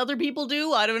maybe other people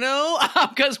do. I don't know,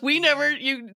 because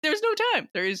there's no time.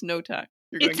 There is no time.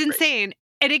 You're going It's crazy. insane.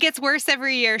 And it gets worse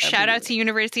every year. Shout out to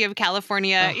University of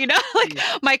California.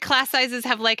 My class sizes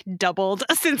have like doubled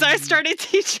since I started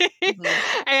teaching.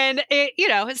 And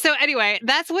so anyway,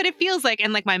 that's what it feels like.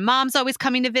 And like my mom's always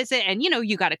coming to visit, and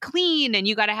you got to clean and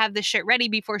you got to have this shit ready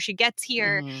before she gets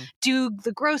here, do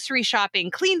the grocery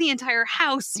shopping, clean the entire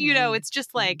house. It's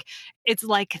just like, it's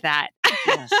like that.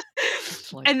 Yes.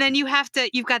 And then you've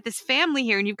got this family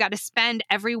here, and you've got to spend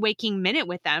every waking minute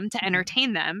with them to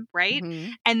entertain them, right?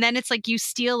 And then it's like you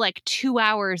steal like 2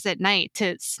 hours at night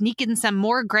to sneak in some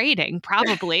more grading,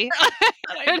 probably.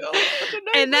 I know.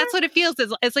 And that's what it feels.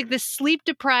 It's like this sleep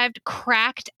deprived,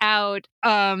 cracked out,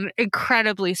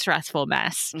 incredibly stressful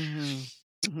mess.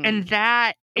 And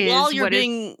that is while you're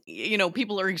being,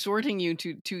 people are exhorting you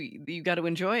to you got to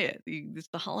enjoy it. It's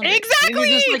the holiday. Exactly. And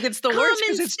you're just like, it's the worst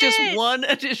because it's just one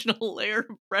additional layer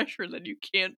of pressure that you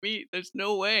can't meet. There's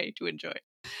no way to enjoy it.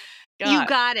 God. You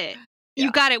got it. You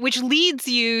got it, which leads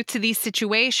you to these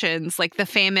situations like the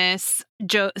famous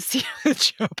Joe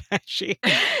Pesci.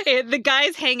 The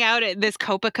guys hang out at this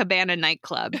Copacabana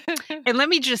nightclub. And let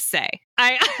me just say,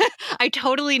 I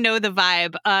totally know the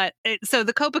vibe. So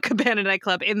the Copacabana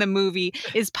nightclub in the movie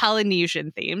is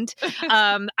Polynesian themed.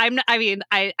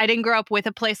 I didn't grow up with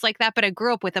a place like that, but I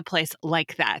grew up with a place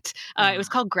like that. It was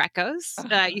called Greco's.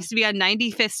 It used to be on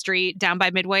 95th Street down by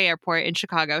Midway Airport in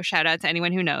Chicago. Shout out to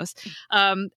anyone who knows.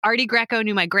 Artie Greco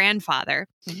knew my grandfather.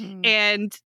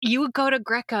 And you would go to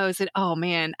Greco's and, oh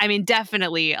man,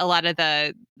 definitely a lot of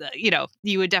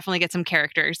you would definitely get some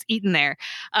characters eaten there.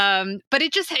 But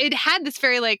it had this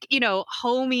very like,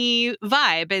 homey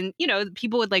vibe, and,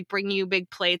 people would like bring you big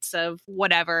plates of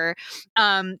whatever.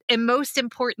 And most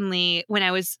importantly, when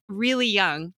I was really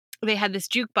young, they had this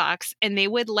jukebox and they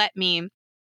would let me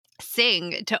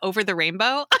sing to Over the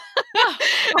Rainbow.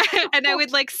 And I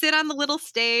would like sit on the little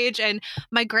stage, and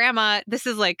my grandma, this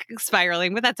is like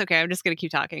spiraling, but that's okay. I'm just going to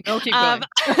keep talking. Okay, good.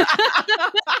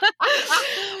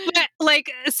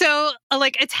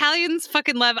 But Italians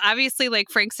fucking love obviously like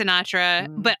Frank Sinatra,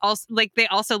 but also like they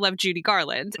also love Judy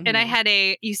Garland. And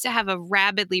I used to have a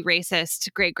rabidly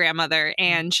racist great grandmother,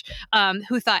 Ange,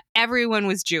 who thought everyone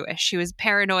was Jewish. She was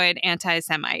paranoid,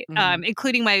 anti-Semite,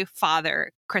 including my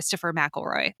father, Christopher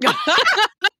McElroy.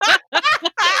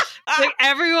 Like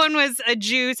everyone was a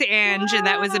Jew to Ange, and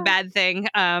that was a bad thing.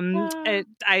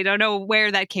 I don't know where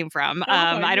that came from.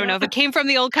 I don't know if it came from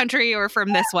the old country or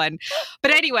from this one.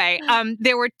 But anyway,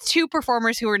 there were two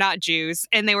performers who were not Jews,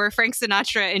 and they were Frank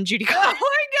Sinatra and Judy Garland. Oh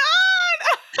my God!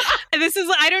 And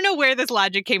I don't know where this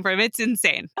logic came from. It's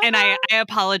insane. And I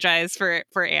apologize for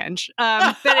Ange.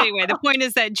 But anyway, the point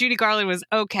is that Judy Garland was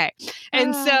okay.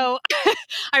 And so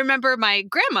I remember my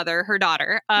grandmother, her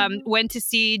daughter, went to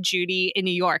see Judy in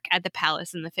New York at the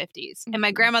Palace in the 50s. And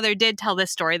my grandmother did tell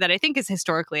this story that I think is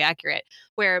historically accurate,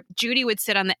 where Judy would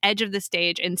sit on the edge of the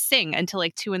stage and sing until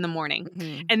like 2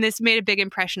 a.m. And this made a big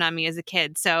impression on me as a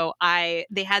kid. So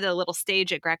they had a little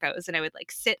stage at Greco's, and I would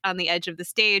like sit on the edge of the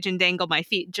stage and dangle my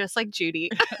feet just like Judy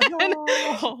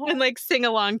and like sing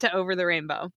along to Over the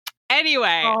Rainbow.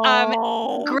 Anyway,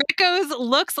 Greco's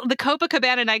the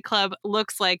Copacabana nightclub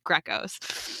looks like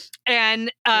Greco's.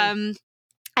 And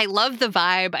I love the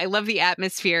vibe. I love the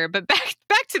atmosphere. But back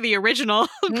to the original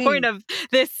point of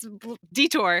this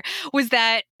detour was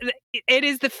that it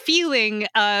is the feeling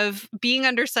of being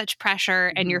under such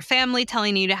pressure and your family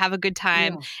telling you to have a good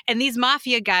time. And these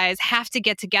mafia guys have to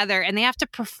get together and they have to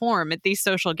perform at these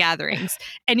social gatherings.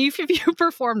 And if you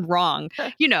performed wrong,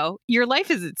 your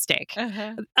life is at stake.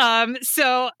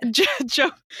 So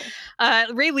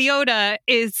Ray Liotta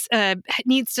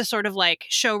needs to sort of like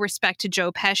show respect to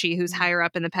Joe Pesci, who's higher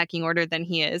up in the pecking order than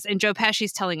he is. And Joe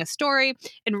Pesci's telling a story,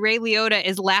 and Ray Liotta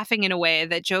is laughing in a way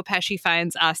that Joe Pesci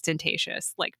finds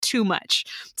ostentatious, like too much.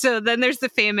 So then there's the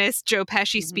famous Joe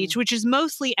Pesci speech, which is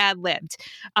mostly ad-libbed.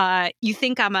 You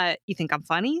think I'm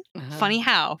funny? Funny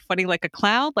how? Funny like a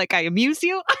clown? Like I amuse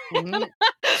you?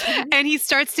 And he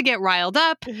starts to get riled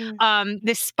up.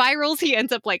 This spirals. He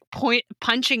ends up like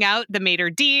punching out the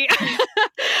maitre d'.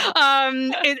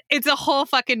 It's a whole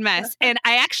fucking mess. And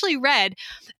I actually read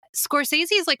Scorsese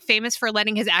is like famous for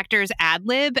letting his actors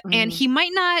ad-lib, and he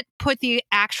might not put the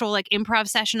actual like improv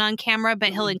session on camera,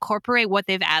 but he'll incorporate what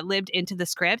they've ad-libbed into the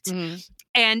script.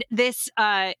 And this,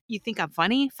 you think I'm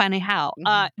funny? Funny how?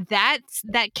 That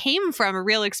came from a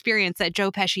real experience that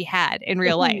Joe Pesci had in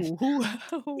real life.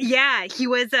 Yeah, he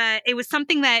was. It was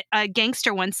something that a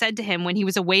gangster once said to him when he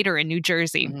was a waiter in New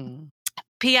Jersey.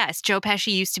 P.S. Joe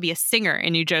Pesci used to be a singer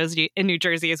in New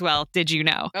Jersey as well. Did you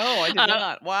know? Oh, I did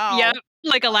not. Wow. Yep.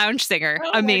 like a lounge singer.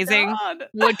 Oh my Amazing. God.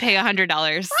 Would pay $100,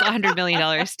 $100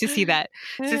 million to see that,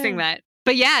 to sing that.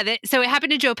 But yeah, so it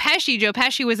happened to Joe Pesci. Joe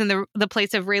Pesci was in the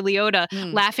place of Ray Liotta,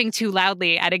 laughing too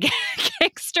loudly at a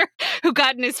gangster who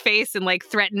got in his face and like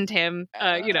threatened him.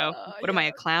 What am I,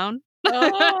 a clown?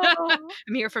 Oh,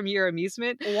 I'm here from your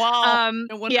amusement. wow.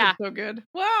 No wonder Yeah, it's so good.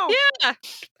 Wow. yeah,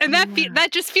 and that Yeah.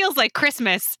 that just feels like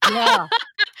Christmas. Yeah,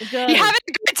 it You does. having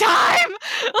a good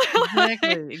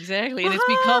time? Exactly. And it's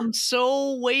become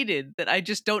so weighted that I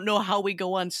just don't know how we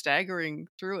go on staggering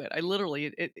through it. I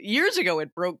literally, years ago,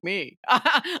 it broke me.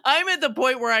 I'm at the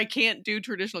point where I can't do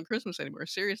traditional Christmas anymore.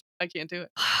 Seriously, I can't do it.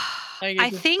 Like, it I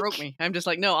just broke think me. I'm just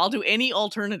like, no, I'll do any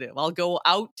alternative. I'll go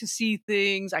out to see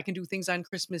things. I can do things on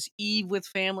Christmas Eve with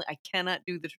family. I cannot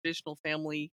do the traditional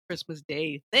family Christmas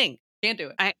Day thing. Can't do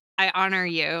it. I honor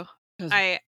you. 'Cause-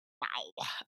 I wow.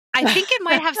 I think it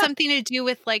might have something to do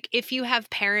with like if you have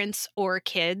parents or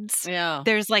kids, Yeah.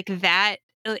 there's like that.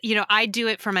 I do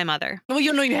it for my mother. Well,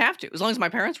 you know, you have to, as long as my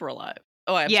parents were alive.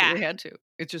 Oh, I Yeah. absolutely had to.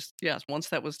 It's just, yes, once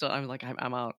that was done, I was like, I'm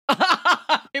out. I'm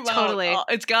out. Totally.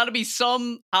 It's got to be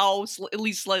somehow at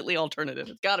least slightly alternative.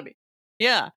 It's got to be.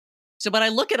 Yeah. So, but I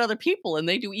look at other people and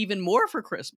they do even more for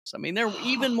Christmas. I mean, they're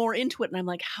even more into it. And I'm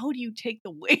like, how do you take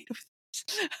the weight of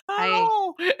this?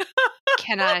 How?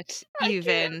 Cannot I can't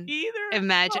even either.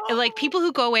 imagine. Oh. Like people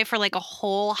who go away for like a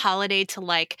whole holiday to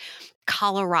like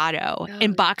Colorado Oh,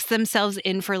 and box themselves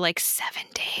in for like 7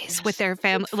 days with Yes, their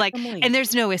family. with Like, family. and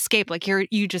there's no escape. Like you're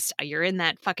in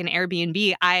that fucking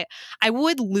Airbnb. I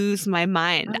would lose my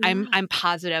mind. Oh, yeah. I'm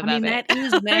positive I mean, of it. that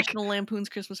is National Lampoon's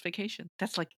Christmas Vacation.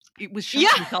 That's like, it was shot Yeah.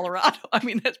 in Colorado. I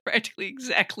mean, that's practically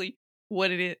exactly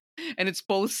what it is. And it's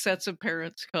both sets of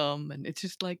parents come, and it's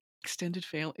just like extended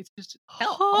family. It's just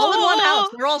hell, all in one house.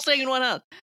 They're all staying in one house.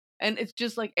 And it's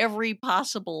just like every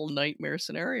possible nightmare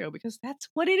scenario because that's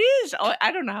what it is. Oh,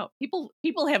 I don't know how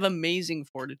people have amazing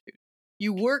fortitude.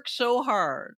 You work so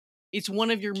hard. It's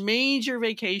one of your major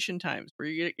vacation times where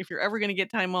if you're ever going to get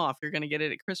time off, you're going to get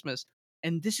it at Christmas.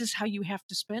 And this is how you have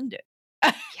to spend it.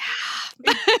 Yeah.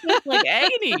 It's like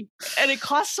agony, and it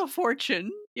costs a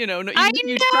fortune. You know, I you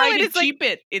know, try and to it's like- cheap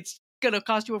it, it's gonna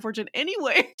cost you a fortune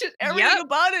anyway. Just everything Yep.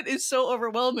 about it is so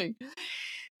overwhelming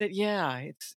that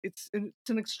it's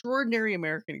an extraordinary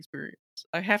American experience.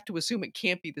 I have to assume it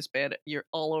can't be this bad you're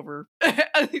all over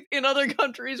in other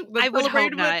countries that I would hope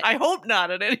celebrate it. not. I hope not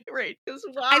at any rate. 'Cause,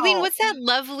 wow. Eileen, what's that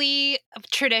lovely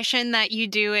tradition that you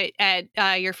do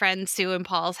at your friend Sue and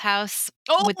Paul's house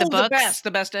with the books? The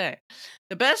best day.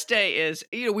 The best day is,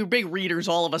 we're big readers,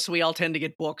 all of us, so we all tend to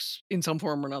get books in some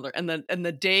form or another. And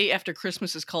the day after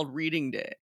Christmas is called Reading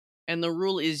Day. And the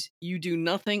rule is you do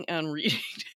nothing on reading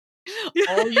day.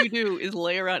 All you do is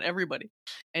lay around everybody.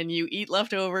 And you eat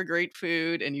leftover great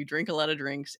food and you drink a lot of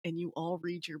drinks and you all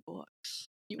read your books.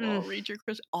 You all read your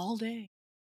Christmas all day.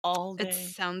 All It day.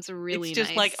 sounds really It's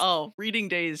just nice. like, oh, reading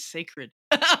day is sacred.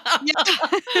 Yeah.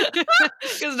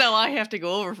 Because now I have to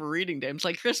go over for reading day. It's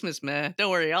like Christmas, man.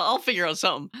 Don't worry, I'll figure out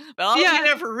something. But I'll be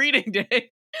there for reading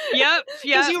day. Yep.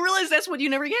 Because you realize that's what you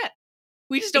never get.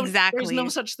 We just don't. There's no Exactly.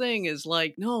 such thing as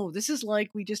like, no, this is like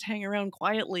we just hang around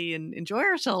quietly and enjoy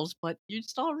ourselves, but you're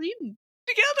just all reading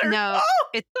together. No, Oh,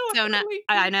 it's so not. heavenly.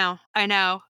 I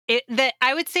know.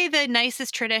 I would say the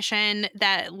nicest tradition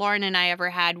that Lauren and I ever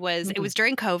had was it was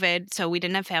during COVID, so we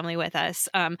didn't have family with us.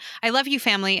 I love you,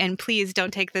 family, and please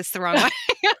don't take this the wrong way.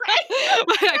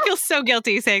 I feel so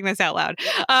guilty saying this out loud.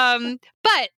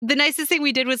 But the nicest thing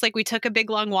we did was like we took a big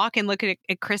long walk and looked at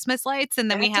Christmas lights, and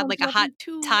then we That had like a sounds hot lovely,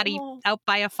 too. toddy Oh. out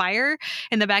by a fire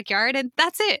in the backyard, and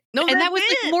that's it. No, and that that's was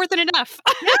it. like more than enough.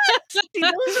 See,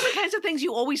 those are the kinds of things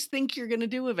you always think you're going to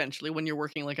do eventually when you're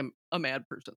working like a mad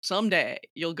person. Someday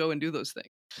you'll go and do those things.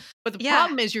 But the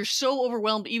problem is you're so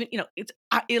overwhelmed. Even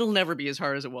it'll never be as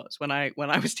hard as it was when I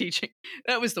was teaching.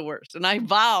 That was the worst, and I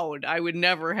vowed I would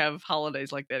never have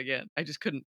holidays like that again. I just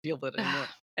couldn't deal with it anymore.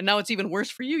 And now it's even worse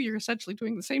for you. You're essentially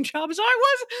doing the same job as I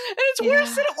was, and it's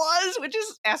worse than it was, which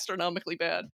is astronomically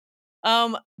bad.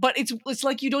 But it's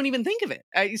like you don't even think of it.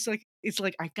 It's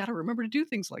like I've got to remember to do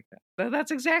things like that.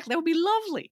 That would be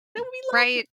lovely. That would be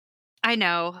lovely. Right. I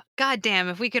know. God damn,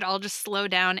 if we could all just slow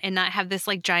down and not have this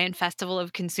like giant festival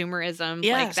of consumerism,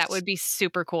 like that would be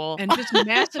super cool. And just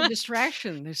massive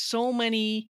distraction. There's so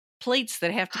many plates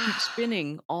that have to keep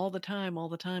spinning all the time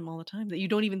that you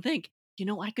don't even think,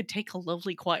 I could take a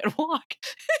lovely quiet walk.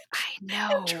 I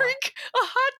know. And drink a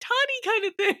hot toddy kind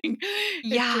of thing.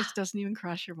 Yeah. It just doesn't even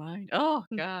cross your mind. Oh,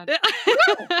 God.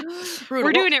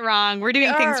 We're doing it wrong. We're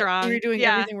doing things wrong. We're doing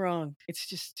everything wrong. It's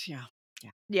just,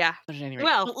 Yeah. But at any rate,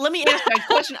 Well, let me ask you a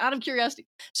question out of curiosity.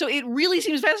 So it really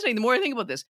seems fascinating. The more I think about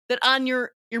this, that on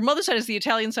your mother's side is the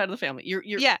Italian side of the family.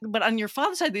 yeah. But on your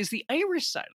father's side is the Irish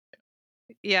side.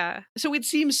 Yeah. So it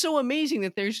seems so amazing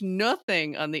that there's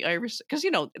nothing on the Irish, because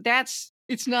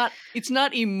it's not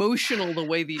emotional the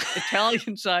way the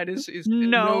Italian side is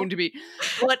No. known to be,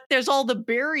 but there's all the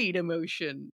buried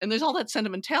emotion and there's all that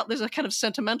sentimental. There's a kind of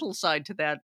sentimental side to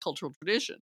that cultural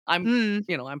tradition. I'm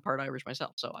Mm. I'm part Irish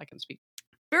myself, so I can speak.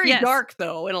 Very Yes. dark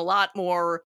though, and a lot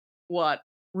more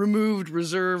removed,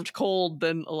 reserved, cold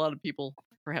than a lot of people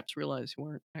perhaps realize who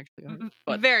aren't actually Irish.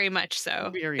 But Very much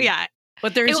so. very, Yeah.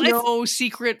 but there's It's no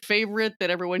secret favorite that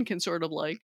everyone can sort of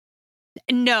like.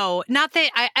 no, not that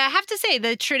I have to say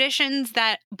the traditions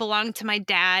that belong to my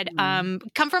dad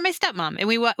come from my stepmom, and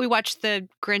we watched the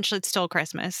Grinch That Stole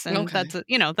Christmas, and Okay.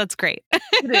 that's great.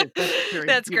 It is. That's very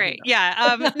That's beautiful. great.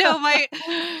 Yeah. No,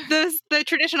 the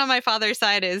tradition on my father's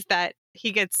side is that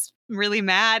he gets really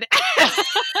mad.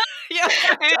 Yeah,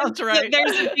 And sounds right.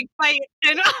 there's a big fight,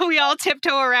 and we all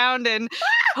tiptoe around and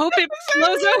hope it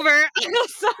blows over.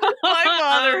 So, My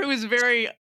father, who is very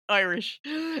Irish,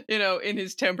 in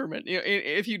his temperament,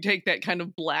 if you take that kind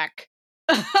of black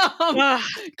ugh,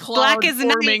 cloud black as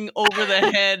night. forming over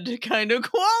the head kind of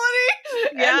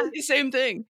quality, Yeah. and the same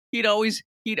thing. He'd always.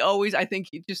 I think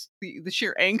he just the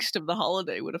sheer angst of the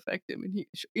holiday would affect him, and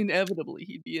inevitably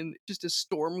he'd be in just a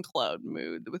storm cloud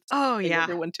mood with Oh yeah,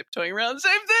 everyone tiptoeing around the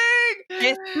same thing.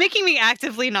 it's making me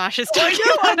actively nauseous. Oh, talking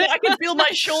about it. I can feel my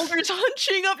shoulders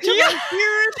hunching up to my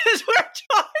ears as we're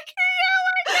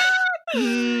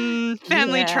talking.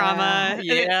 Family trauma.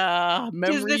 Yeah, Tis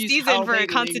memories. the season how for they a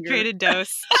concentrated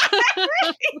dose.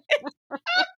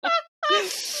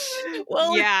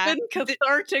 Well, Yeah. it's been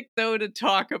cathartic though to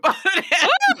talk about it.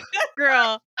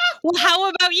 Girl. Well, how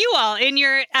about you all?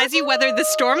 As you weathered the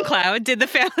storm cloud, did the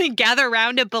family gather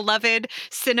around a beloved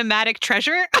cinematic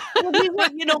treasure? Well, we were,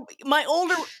 my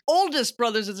oldest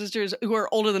brothers and sisters who are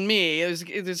older than me, there's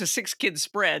a 6-kid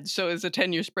spread, so it's a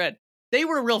 10-year spread. They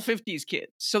were real 50s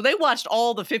kids, so they watched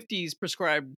all the 50s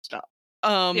prescribed stuff.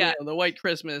 Yeah. The White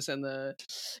Christmas and the,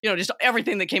 just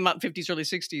everything that came out in 50s, early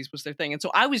 60s was their thing. And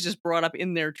so I was just brought up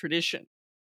in their tradition.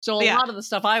 So a lot of the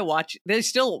stuff I watch,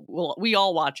 we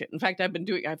all watch it. In fact, I've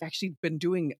actually been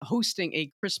hosting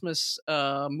a Christmas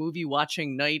movie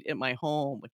watching night at my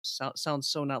home, which sounds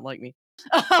so not like me.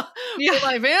 With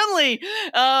my family.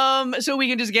 So we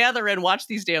can just gather and watch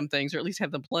these damn things, or at least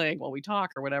have them playing while we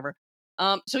talk or whatever.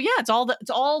 So yeah, it's all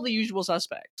the usual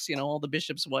suspects, all the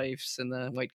bishop's wives and the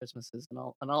White Christmases and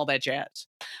all that jazz.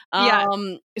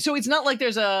 So it's not like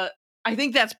I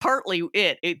think that's partly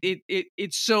it.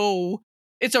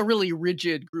 It's a really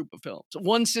rigid group of films.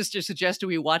 One sister suggested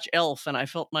we watch Elf, and I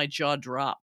felt my jaw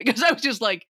drop because I was just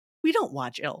like, we don't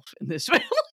watch Elf in this family.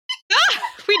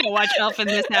 We don't watch Elf in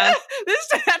this house.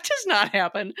 That does not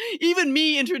happen. Even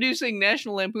me introducing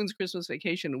National Lampoon's Christmas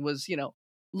Vacation was,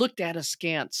 looked at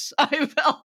askance. I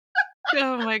felt.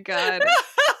 Oh my god.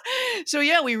 So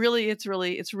yeah, it's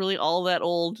really all that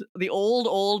the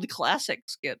old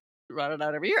classics get routed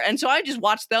out every year, and so I just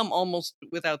watch them almost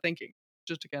without thinking,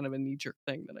 just a kind of a knee-jerk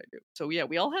thing that I do. So yeah,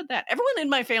 we all had that. Everyone in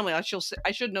my family, I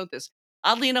should note this.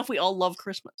 Oddly enough, we all love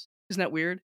Christmas. Isn't that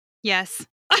weird? Yes.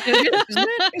 It is, isn't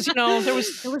it?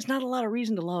 Because there was not a lot of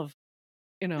reason to love.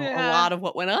 A lot of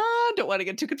what went on. Don't want to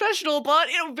get too confessional, but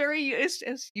very, as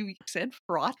you said,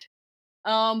 fraught.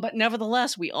 But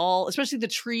nevertheless, we all, especially the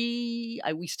tree,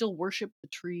 we still worship the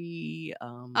tree.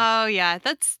 Oh yeah,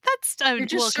 that's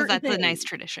because that's a nice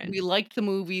tradition. We liked the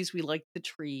movies, we liked the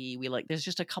tree, there's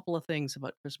just a couple of things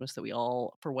about Christmas that we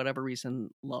all, for whatever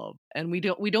reason, love, and we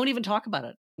don't even talk about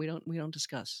it. We don't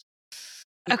discuss.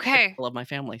 Okay. I love my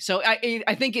family. So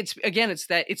I think it's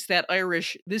that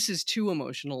Irish, this is too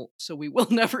emotional, so we will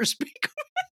never speak.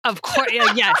 Of course.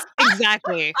 Yes,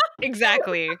 exactly.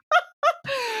 Exactly.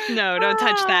 No, don't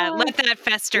touch that. Let that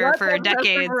fester for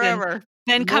decades and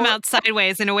then come out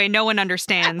sideways in a way no one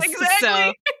understands. Exactly.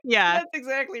 So, yeah. That's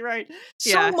exactly right.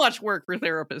 So much work for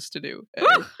therapists to do.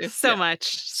 So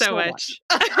much.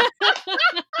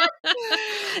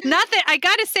 Not that I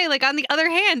gotta say, on the other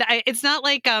hand, it's not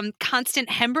like constant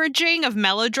hemorrhaging of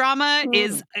melodrama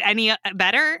is any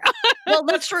better. Well,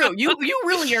 that's true. You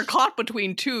really are caught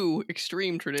between two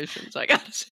extreme traditions, I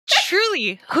gotta say.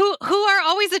 Truly, who are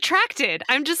always attracted.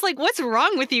 I'm just like, what's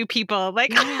wrong with you people?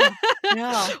 What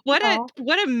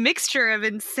a mixture of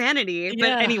insanity.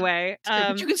 But anyway,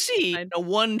 but you can see,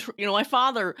 my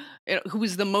father, who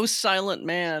was the most silent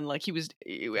man, he was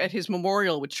at his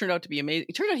memorial, which turned out to be amazing.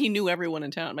 It turned out he knew everyone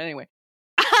in town. But anyway,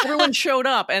 everyone showed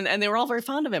up, and they were all very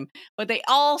fond of him. But they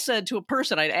all said to a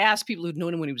person, I'd ask people who'd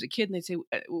known him when he was a kid, and they'd say,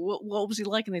 what was he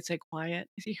like? And they'd say, quiet.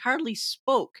 He hardly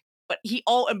spoke, but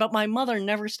but my mother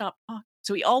never stopped talking.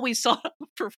 So he always sought out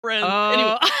for friends.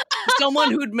 Anyway,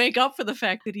 someone who'd make up for the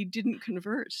fact that he didn't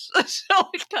converse. So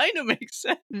it kind of makes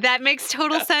sense. That makes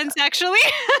total sense, actually.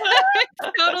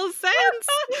 Total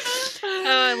sense. Oh,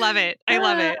 I love it. I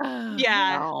love it.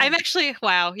 Yeah. Wow. I'm actually,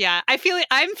 wow. Yeah. I'm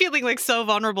feeling like so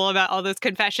vulnerable about all those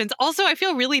confessions. Also, I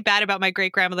feel really bad about my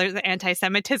great grandmother's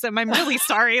anti-Semitism. I'm really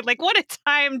sorry. Like, what a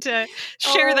time to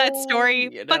share that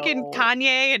story. Fucking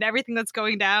Kanye and everything that's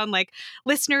going down. Like,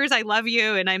 listeners, I love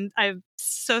you. And I'm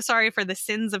so sorry for the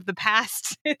sins of the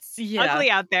past. It's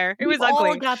ugly out there. It was ugly. We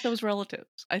all got those relatives.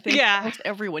 I think almost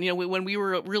everyone. When we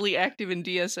were really active in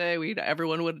DSA,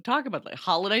 everyone would talk about, like,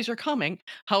 holidays are coming.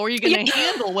 How are you going to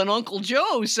handle when Uncle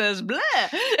Joe says blah?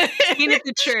 Ain't it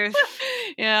the truth?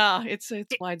 Yeah, it's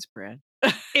widespread.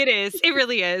 It is. It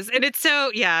really is. And it's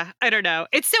so, I don't know.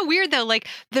 It's so weird, though. Like,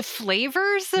 the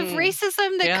flavors of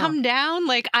racism that come down,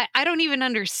 like, I don't even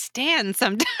understand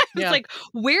sometimes. Like,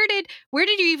 where did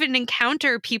you even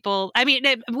encounter people? I mean,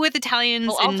 with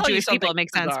Italians and Jewish people, it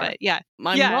makes sense. But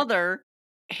my mother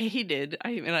hated,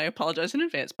 and I apologize in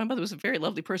advance, my mother was a very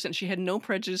lovely person. She had no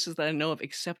prejudices that I know of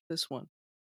except this one.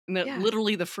 And that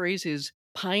literally the phrase is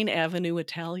Pine Avenue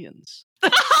Italians.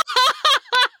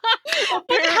 What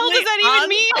the hell does that even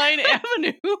mean? Pine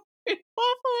Avenue in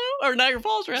Buffalo, or Niagara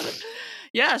Falls, rather.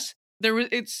 Yes,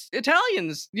 it's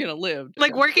Italians, lived.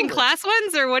 Like working class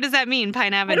ones, or what does that mean,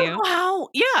 Pine Avenue? I don't know how.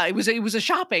 Yeah, it was a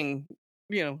shopping,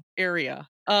 area.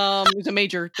 It was a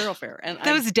major thoroughfare, and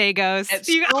those Dagos. At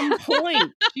some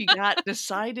point, she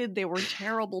decided they were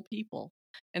terrible people,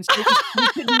 and so we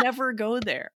could never go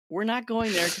there. We're not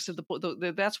going there because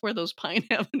that's where those Pine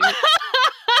Avenue.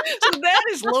 So that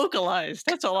is localized.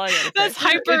 That's all I got. That's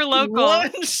hyper local.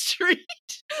 One street.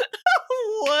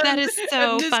 That is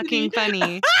so fucking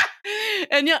funny.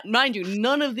 And yet, mind you,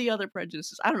 none of the other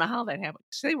prejudices. I don't know how that happened.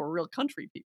 They were real country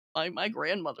people. My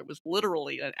grandmother was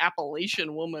literally an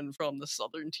Appalachian woman from the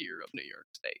southern tier of New York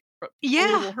State.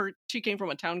 She came from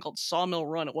a town called Sawmill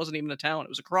Run. It wasn't even a town. It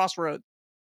was a crossroad.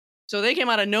 So they came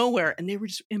out of nowhere, and they were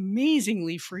just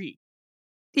amazingly free.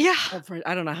 Yeah.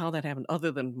 I don't know how that happened other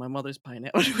than my mother's Pine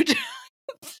Avenue.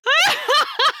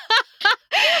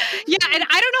 Yeah, and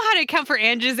I don't know how to account for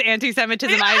Angie's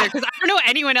anti-Semitism either, because I don't know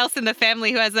anyone else in the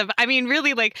family who has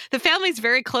really, like, the family's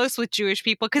very close with Jewish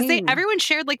people, because everyone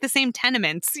shared, like, the same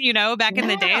tenements, back in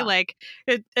the day. Like,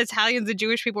 Italians and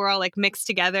Jewish people were all, like, mixed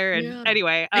together. And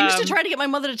anyway. I used to try to get my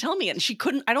mother to tell me it, and she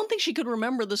couldn't. I don't think she could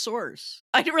remember the source.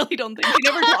 I really don't think.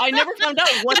 I never found out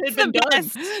what had been done.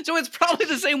 So it's probably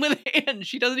the same with Ange.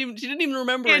 She didn't even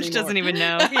remember Ange anymore. Doesn't even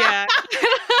know. Yeah.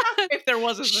 If there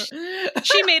wasn't.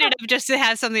 She made it up just to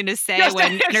have something to say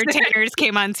when entertainers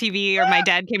came on TV or my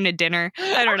dad came to dinner.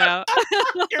 I don't know.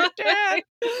 Your dad.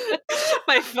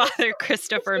 My father,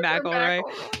 Christopher McElroy.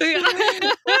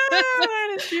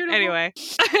 That is beautiful. Anyway.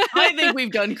 I think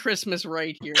we've done Christmas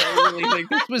right here. I really think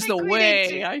this was the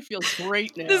way. I feel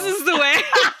great now. This is the way.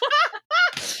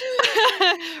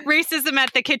 Racism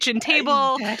at the kitchen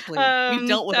table. Exactly. We've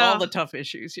dealt with all the tough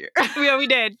issues here. Yeah, we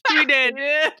did. We did.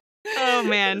 Oh,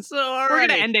 man. So, we're going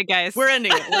to end it, guys. We're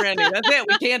ending it. That's it.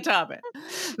 We can't top it.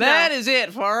 That is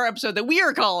it for our episode that we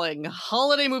are calling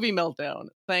Holiday Movie Meltdown.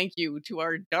 Thank you to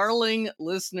our darling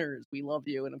listeners. We love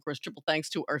you. And, of course, triple thanks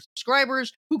to our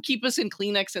subscribers who keep us in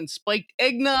Kleenex and spiked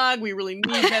eggnog. We really need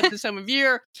that this time of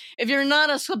year. If you're not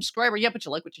a subscriber yet, but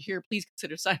you like what you hear, please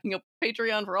consider signing up for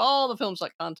Patreon for all the Film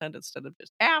Suck content instead of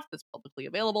just half that's publicly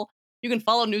available. You can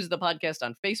follow News of the Podcast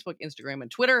on Facebook, Instagram,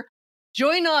 and Twitter.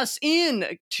 Join us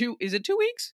in 2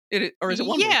 weeks? Or is it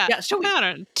 1 week? Yeah, it's 2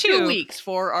 weeks. 2 weeks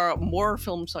for our more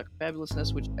Film Suck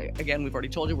fabulousness, which, again, we've already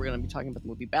told you we're going to be talking about the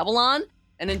movie Babylon.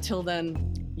 And until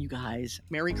then, you guys,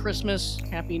 Merry Christmas,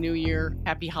 Happy New Year,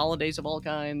 Happy Holidays of all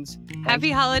kinds. Happy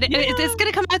holiday. Yeah. Is this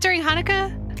going to come out during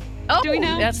Hanukkah? Oh, do we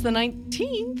know? That's the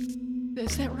 19th.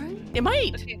 Is that right? It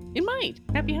might. Okay. It might.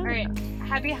 Happy Hanukkah. All right.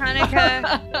 Happy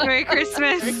Hanukkah. Merry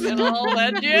Christmas. And all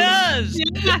that jazz.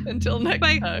 Yeah. Until next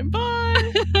time.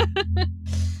 Bye.